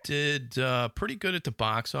film did pretty good at the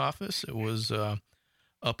box office. It was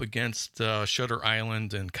up against Shutter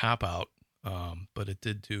Island and Cop Out, but it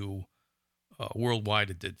did do worldwide.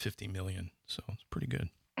 It did 50 million, so it's pretty good.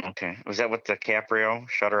 Okay. Was that with DiCaprio,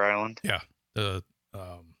 Shutter Island? Yeah, the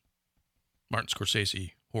Martin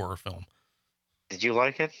Scorsese horror film. Did you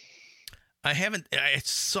like it? I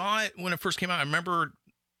saw it when it first came out. I remember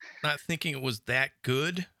not thinking it was that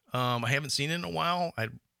good. I haven't seen it in a while. I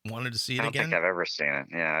wanted to see it I don't again. think I've ever seen it.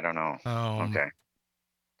 Yeah, I don't know. Okay.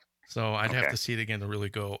 So I'd have Okay. to see it again to really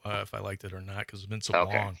go if I liked it or not, because it's been so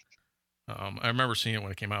Okay. long. I remember seeing it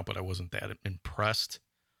when it came out, but I wasn't that impressed.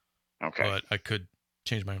 Okay. But I could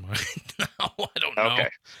change my mind now. I don't know, Okay.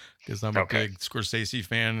 because I'm a Okay. big Scorsese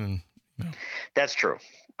fan, and That's true.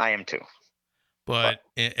 I am too. but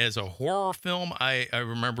as a horror film, I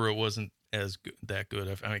remember it wasn't that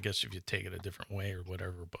good. I guess if you take it a different way or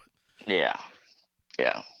whatever, but Yeah.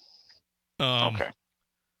 Yeah. Okay.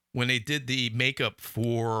 when they did the makeup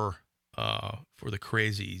for the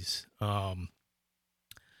Crazies,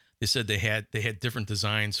 they said they had different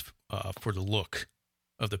designs for the look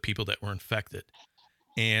of the people that were infected,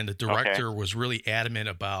 and the director was really adamant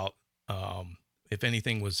about if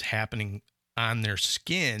anything was happening on their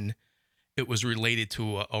skin, it was related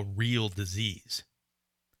to a real disease.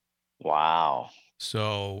 Wow.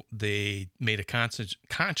 So they made a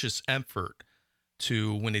conscious effort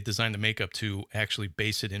to, when they designed the makeup, to actually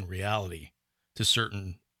base it in reality to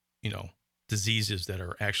certain, diseases that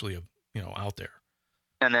are actually, out there.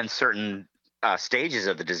 And then certain stages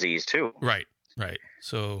of the disease too. Right.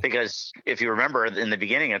 So, Because if you remember, in the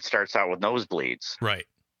beginning, it starts out with nosebleeds. right.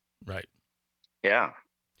 Yeah.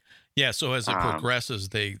 Yeah. So as it progresses,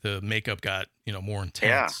 the makeup got, more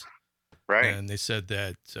intense. Yeah. Right. And they said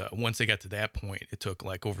that once they got to that point, it took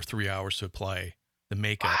like over 3 hours to apply the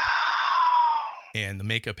makeup. And the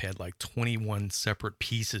makeup had like 21 separate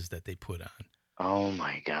pieces that they put on. Oh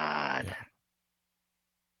my God. Yeah.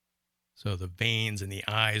 So the veins and the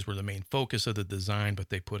eyes were the main focus of the design, but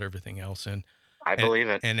they put everything else in. I believe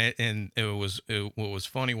it. And what was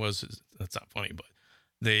funny was, that's not funny, but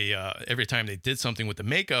they every time they did something with the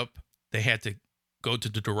makeup, they had to go to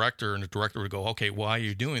the director, and the director would go, "Okay, why are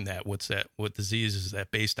you doing that? What's that? What disease is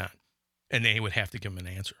that based on?" And they would have to give them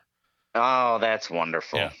an answer. Oh, that's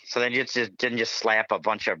wonderful. Yeah. So then you just didn't just slap a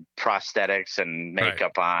bunch of prosthetics and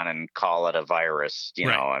makeup on and call it a virus. You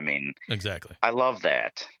Right. know, I mean, Exactly. I love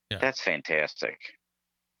that. Yeah. That's fantastic.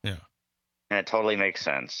 Yeah. And it totally makes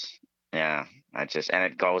sense. Yeah. And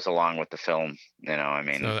it goes along with the film. They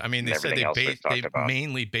said everything else we've talked they about.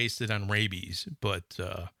 mainly based it on rabies, but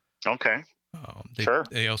Okay. They,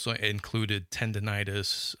 they also included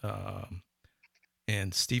tendinitis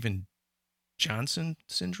and Steven Johnson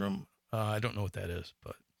syndrome. I don't know what that is,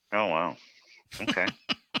 but Oh, wow. Okay.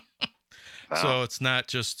 Wow. so it's not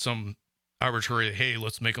just some arbitrary, hey,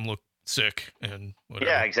 let's make them look sick and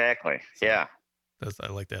whatever. Yeah, exactly. So- Yeah. I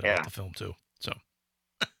like that Yeah. about the film too. So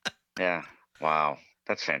Yeah. Wow.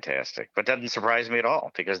 That's fantastic. But doesn't surprise me at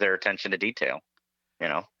all because their attention to detail,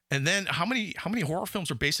 and then how many horror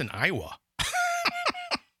films are based in Iowa?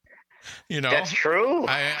 That's true.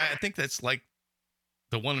 I think that's like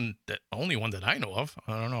the only one that I know of.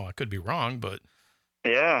 I don't know. I could be wrong, but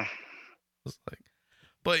Yeah. it's like,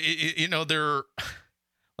 but they're,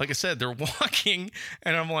 like I said, they're walking,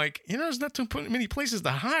 and I'm like, there's not too many places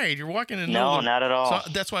to hide. You're walking in the middle No, of the- not at all. So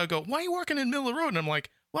that's why I go, why are you walking in the middle of the road? And I'm like,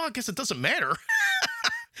 well, I guess it doesn't matter.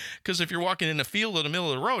 Because if you're walking in the field in the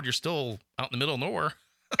middle of the road, you're still out in the middle of nowhere.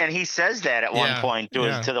 And he says that at Yeah, one point to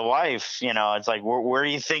the wife, it's like, where do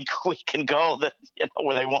you think we can go that,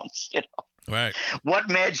 where they won't, Right. what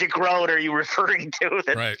magic road are you referring to?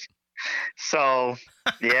 That, Right. So,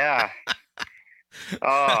 yeah.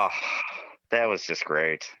 Oh, that was just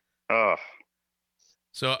great. Oh,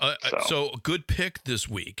 So a good pick this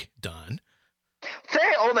week, Don.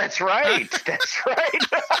 that's right. That's right.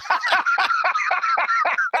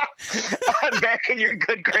 I'm back in your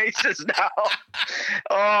good graces now.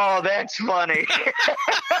 Oh, that's funny.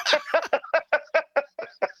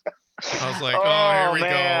 I was like, oh, here we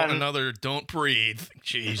man. go. Another don't breathe.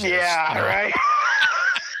 Jesus. Yeah, No. right.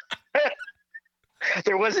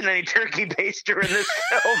 There wasn't any turkey baster in this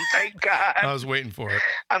film, thank God. I was waiting for it.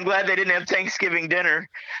 I'm glad they didn't have Thanksgiving dinner.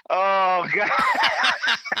 Oh, God.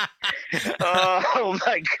 Oh,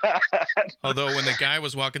 my God. Although when the guy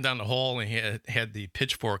was walking down the hall and he had the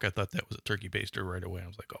pitchfork, I thought that was a turkey baster right away. I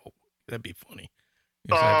was like, oh, that'd be funny.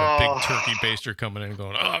 You just have a big turkey baster coming in and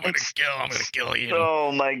going, oh, I'm going to kill you.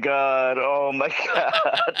 Oh, my God. Oh, my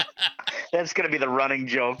God. That's going to be the running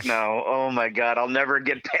joke now. Oh, my God. I'll never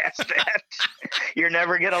get past that. You're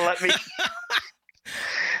never going to let me.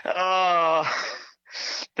 Oh,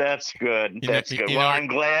 that's good. That's good. Well, I'm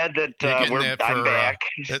glad that I'm back.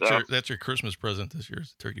 That's your Christmas present this year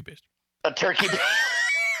is a turkey baster. A turkey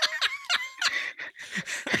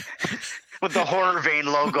with the Horror Vein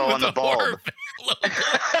logo on the bulb.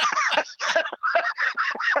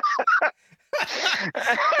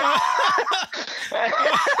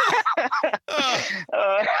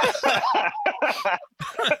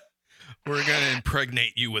 We're gonna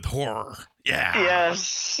impregnate you with horror. Yeah.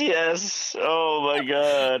 Yes. Oh my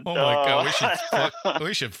God. Oh my God.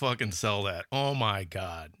 We should fucking sell that. Oh my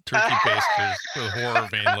God. Turkey basters with Horror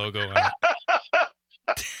Vein logo on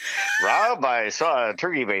it. Rob, I saw a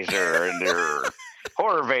turkey baster in your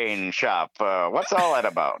Horror Vein shop. What's all that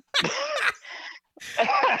about?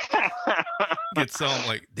 Get some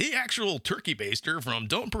like the actual turkey baster from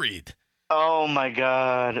Don't Breathe. Oh my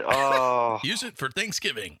God. Oh. Use it for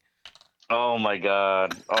Thanksgiving. Oh my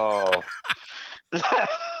God. Oh.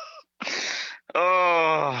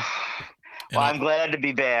 Oh. Well, I'm glad to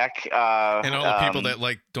be back. And all the people that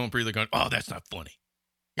like Don't Breathe are going, oh, that's not funny.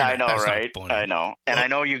 I know, right? I know. And I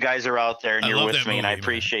know you guys are out there and you're with me, and I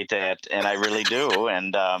appreciate that. And I really do.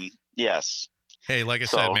 And yes. Hey, like I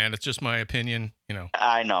said, man, it's just my opinion. You know.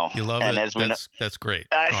 I know. You love and it. That's great.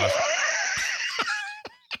 Awesome.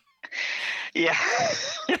 Yeah.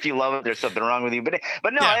 If you love it, there's something wrong with you. But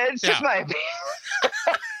no, it's just my opinion.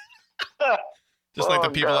 Just like the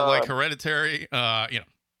people that like Hereditary, you know.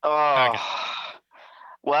 Oh.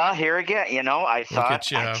 Well, here again, I thought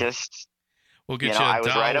we'll get you I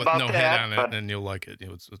was right with about no that, head on but, it, and you'll like it.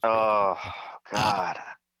 Oh, God.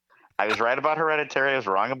 I was right about Hereditary. I was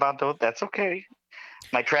wrong about those. That's okay.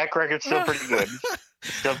 My track record's still pretty good.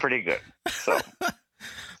 Still pretty good. So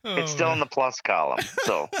it's still in the plus column.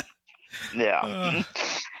 So, yeah.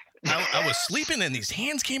 I was sleeping, and these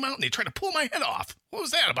hands came out, and they tried to pull my head off. What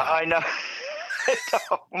was that about? I know.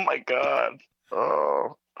 Oh, my God.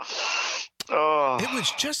 Oh. It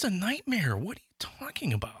was just a nightmare. What are you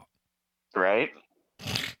talking about? Right?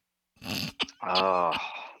 Oh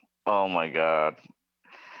my God.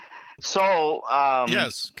 So,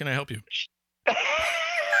 yes, can I help you?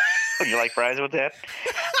 Would you like fries with that?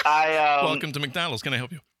 Welcome to McDonald's. Can I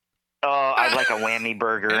help you? I'd like a whammy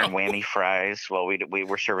burger and whammy fries. Well, we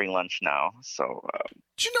were serving lunch now, so.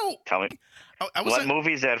 Do you know? Tell me. What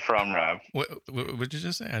movie is that from, Rob? What did you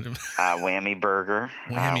just say? Whammy burger.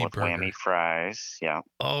 With whammy fries. Yeah.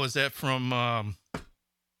 Oh, is that from?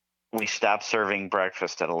 We stopped serving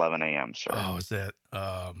breakfast at 11 a.m., sir. Oh, is that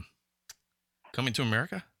Coming to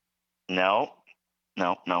America? No.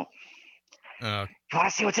 You want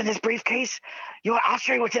to see what's in this briefcase? I'll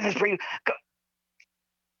show you what's in this brief.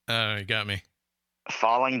 You got me.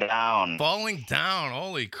 Falling Down.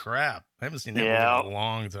 Holy crap! I haven't seen that movie in a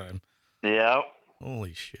long time. Yep.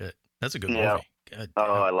 Holy shit, that's a good movie. God damn.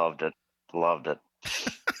 I loved it. I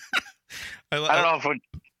don't know if we.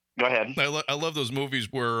 Go ahead. I love those movies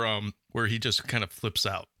where he just kind of flips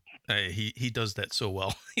out. He does that so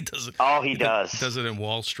well. He does it. Oh, he does. Does it in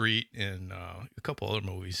Wall Street and a couple other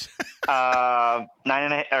movies.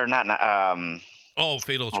 9.5 or not.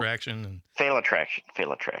 Fatal Attraction. Fatal Attraction.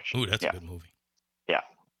 Ooh, that's a good movie. Yeah.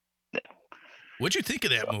 What'd you think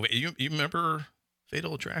of that movie? You remember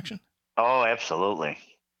Fatal Attraction? Oh, absolutely.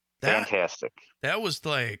 Fantastic. That was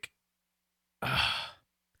like.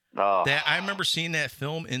 I remember seeing that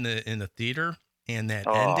film in the theater, and that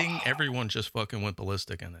ending, everyone just fucking went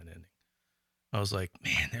ballistic on that ending. I was like,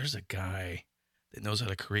 man, there's a guy that knows how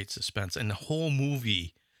to create suspense, and the whole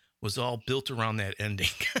movie was all built around that ending.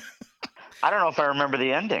 I don't know if I remember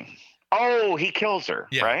the ending. Oh, he kills her,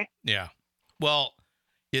 right? Yeah. Well,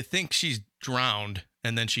 you think she's drowned,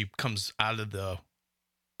 and then she comes out of the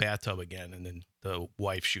bathtub again, and then the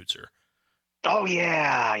wife shoots her. Oh,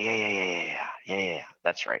 yeah.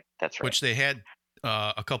 That's right. Which they had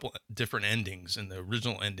a couple different endings. In the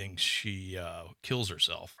original ending, she kills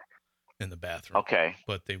herself in the bathroom. Okay.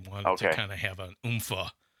 But they wanted to kind of have an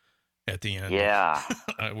oompha at the end. Yeah.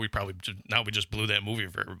 We just blew that movie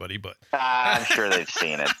for everybody, but I'm sure they've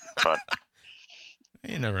seen it, but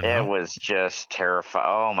you never know. it was just terrifying.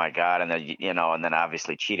 Oh my God. And then, and then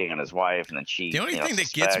obviously cheating on his wife, and then The only thing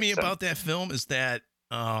that gets me about that film is that,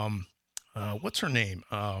 what's her name?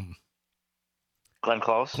 Glenn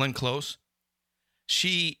Close. Glenn Close.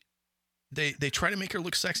 They try to make her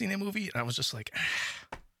look sexy in that movie, and I was just like,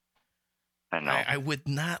 I know. I would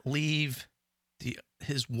not leave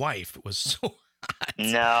his wife was so hot.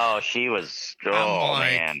 No, she was. Oh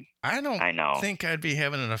man, I don't think I'd be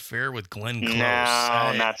having an affair with Glenn Close.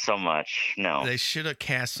 No, not so much. No, they should have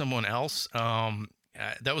cast someone else.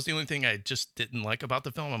 That was the only thing I just didn't like about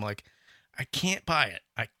the film. I'm like, I can't buy it.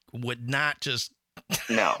 I would not just.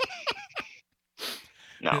 No.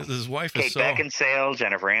 No. His wife Kate is so. Beckinsale,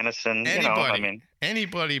 Jennifer Aniston.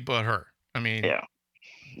 Anybody but her. I mean. Yeah.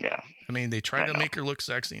 I mean, they try to make her look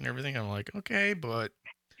sexy and everything. I'm like, okay, but.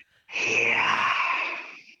 Yeah.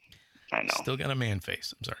 I know. Still got a man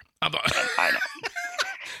face. I'm sorry. I know.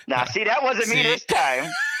 Now, see, that wasn't me this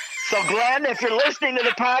time. So, Glenn, if you're listening to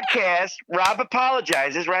the podcast, Rob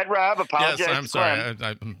apologizes, right, Rob? Apologizes. Yes, I'm sorry.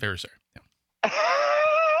 I'm very sorry. Yeah.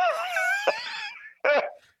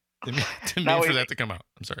 Didn't mean for that to come out.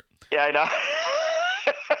 I'm sorry. Yeah, I know.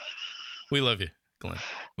 We love you, Glenn.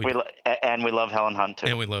 And we love Helen Hunt, too.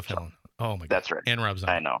 And we love Helen. Oh, my God. That's right. And Rob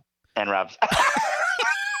Zombie. I know. And Rob's.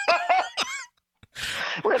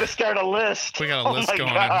 We're going to start a list. We got a list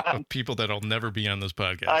going of people that'll never be on this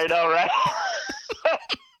podcast. I know, right?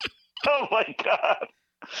 Oh, my God.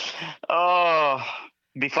 Oh,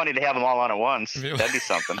 it'd be funny to have them all on at once. That'd be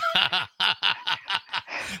something.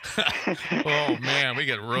 Oh, man, we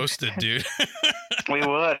get roasted, dude. We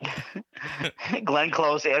would. Glenn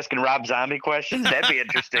Close asking Rob Zombie questions. That'd be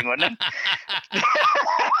interesting, wouldn't it?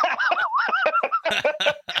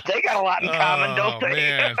 They got a lot in common, don't they?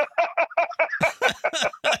 Man.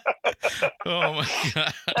 Oh, my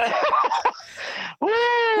God.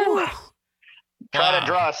 Woo! Try to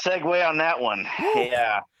draw a segue on that one. Woo.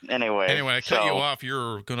 Yeah. Anyway, I cut you off. You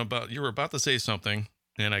were about to say something,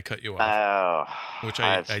 and I cut you off. Oh, which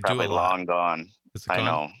I it's do probably a lot. long gone. I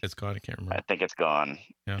know. It's gone. I can't remember. I think it's gone.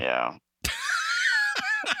 Yeah.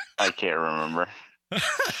 I can't remember. Oh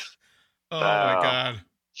my God.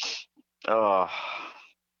 Oh.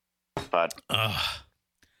 But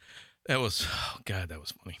that was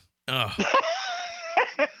funny. Oh.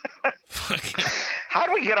 How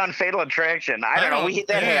do we get on Fatal Attraction? I don't know.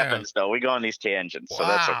 That happens though. We go on these tangents, so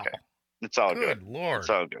that's okay. It's all good. Lord. It's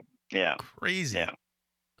all good. Yeah. Crazy. Yeah.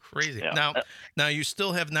 Crazy. Yeah. Now you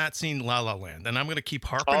still have not seen La La Land, and I'm going to keep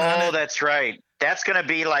harping on it. Oh, that's right. That's going to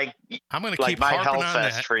be like I'm going to keep my harping on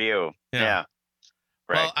Hellfest that for you. Yeah.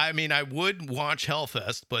 Right. Well, I mean, I would watch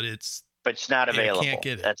Hellfest, but it's not available. I can't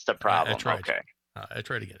get it. That's the problem. I tried. Okay. I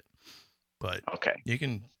try to get it, but okay. You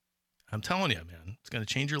can. I'm telling you, man, it's going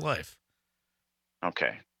to change your life.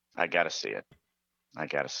 Okay, I got to see it.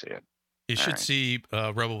 You should see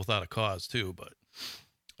Rebel Without a Cause too, but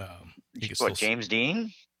you can still James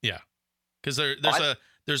Dean? Yeah, because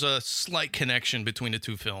there's a slight connection between the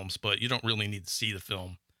two films, but you don't really need to see the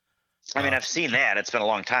film. I mean, I've seen that. It's been a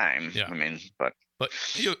long time. Yeah. I mean, but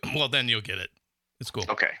then you'll get it. It's cool.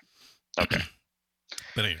 Okay. But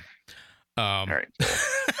anyway. All right.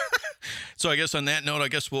 So I guess on that note,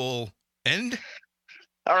 we'll end.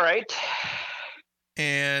 All right.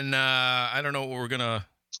 And I don't know what we're gonna.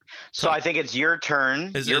 So I think it's your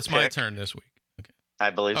turn. It's my turn this week. Okay. I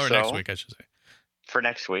believe so. Or next week, I should say. For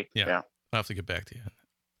next week. Yeah. I'll have to get back to you.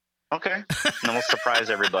 Okay. And then we'll surprise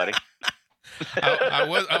everybody.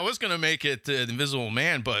 I was gonna make it Invisible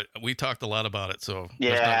Man, but we talked a lot about it, so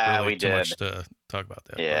there's not really we too did. Much to talk about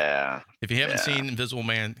that. Yeah. But if you haven't seen Invisible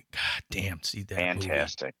Man, God damn, see that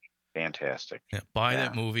Fantastic. movie. Fantastic. Yeah, buy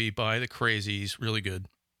that movie. Buy The Crazies. Really good.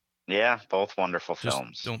 Yeah, both wonderful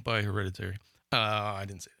films. Don't buy Hereditary. I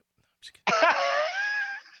didn't say that.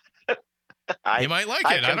 I'm just kidding. You might like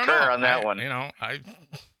it. I don't know. On that one.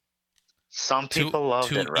 Some people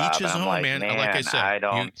loved it, Rob. Each his own, like, man. Like I said, I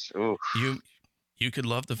don't. You could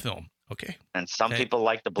love the film, okay? And some people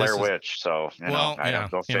like the Blair Witch, so I don't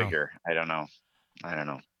go figure. I don't know.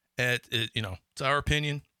 It's our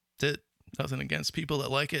opinion. Nothing against people that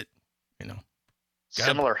like it.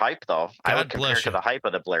 Similar hype though. I would compare to the hype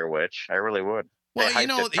of the Blair Witch. I really would. Well,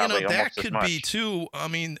 that could be too. I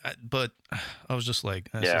mean, but I was just like,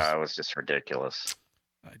 it was just ridiculous.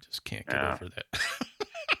 I just can't get over that.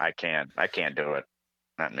 I can't do it.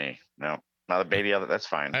 Not me. No. Now the baby, that's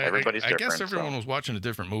fine. Everybody's different. I guess everyone was watching a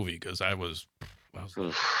different movie because I was like,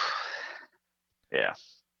 yeah.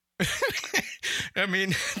 I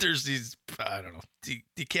mean, there's these, I don't know,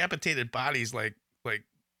 decapitated bodies like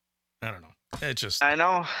I don't know. It just. I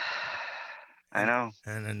know. And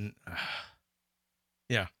then.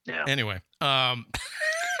 Yeah. Anyway.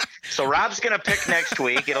 So Rob's gonna pick next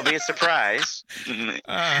week. It'll be a surprise.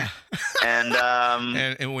 And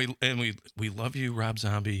we love you, Rob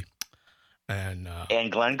Zombie, and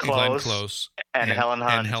Glenn Close, and Helen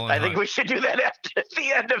Hunt. I think we should do that at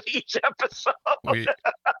the end of each episode. We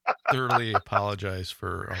thoroughly apologize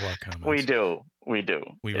for all our comments. We do.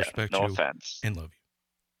 We respect no you offense. and love you.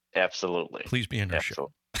 Absolutely. Please be in our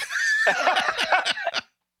show.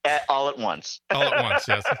 All at once. All at once,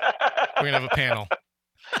 yes. We're going to have a panel.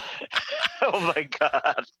 Oh, my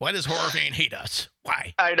God. Why does Horror Vein hate us?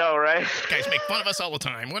 Why? I know, right? Guys make fun of us all the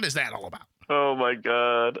time. What is that all about? Oh, my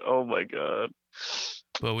God.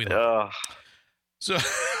 Well, we love you. So,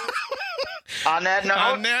 on that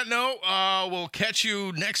note, we'll catch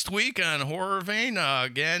you next week on Horror Vein.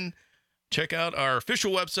 Again, check out our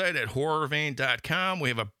official website at horrorvein.com. We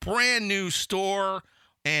have a brand new store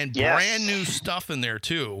and brand new stuff in there,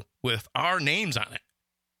 too, with our names on it.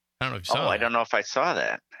 I don't know if you saw that. I don't know if I saw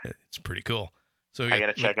that. It's pretty cool. So I got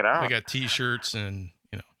to check it out. We got T-shirts and,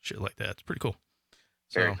 shit like that. It's pretty cool.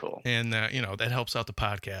 Very cool. And, that helps out the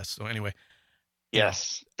podcast. So anyway.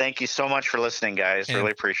 Yes. Thank you so much for listening, guys.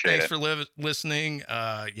 Really appreciate it. Thanks for listening.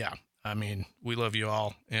 We love you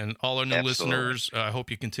all. And all our new listeners, I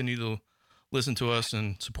hope you continue to listen to us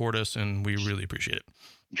and support us, and we really appreciate it.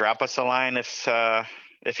 Drop us a line if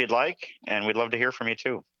you'd like, and we'd love to hear from you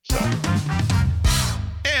too. So.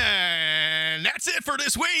 And that's it for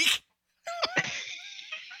this week.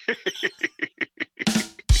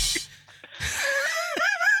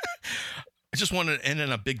 I just wanted to end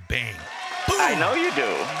in a big bang. Boom! I know you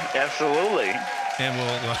do. Absolutely. And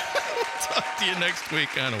we'll talk to you next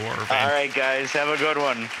week on Horror Vein. All right, guys. Have a good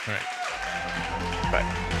one. All right.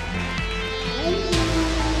 Bye.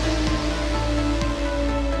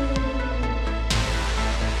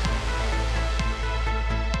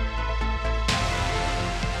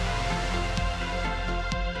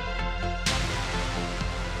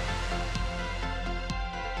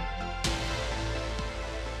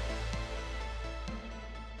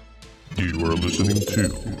 You are listening to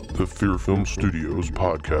the Fear Film Studios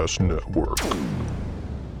Podcast Network.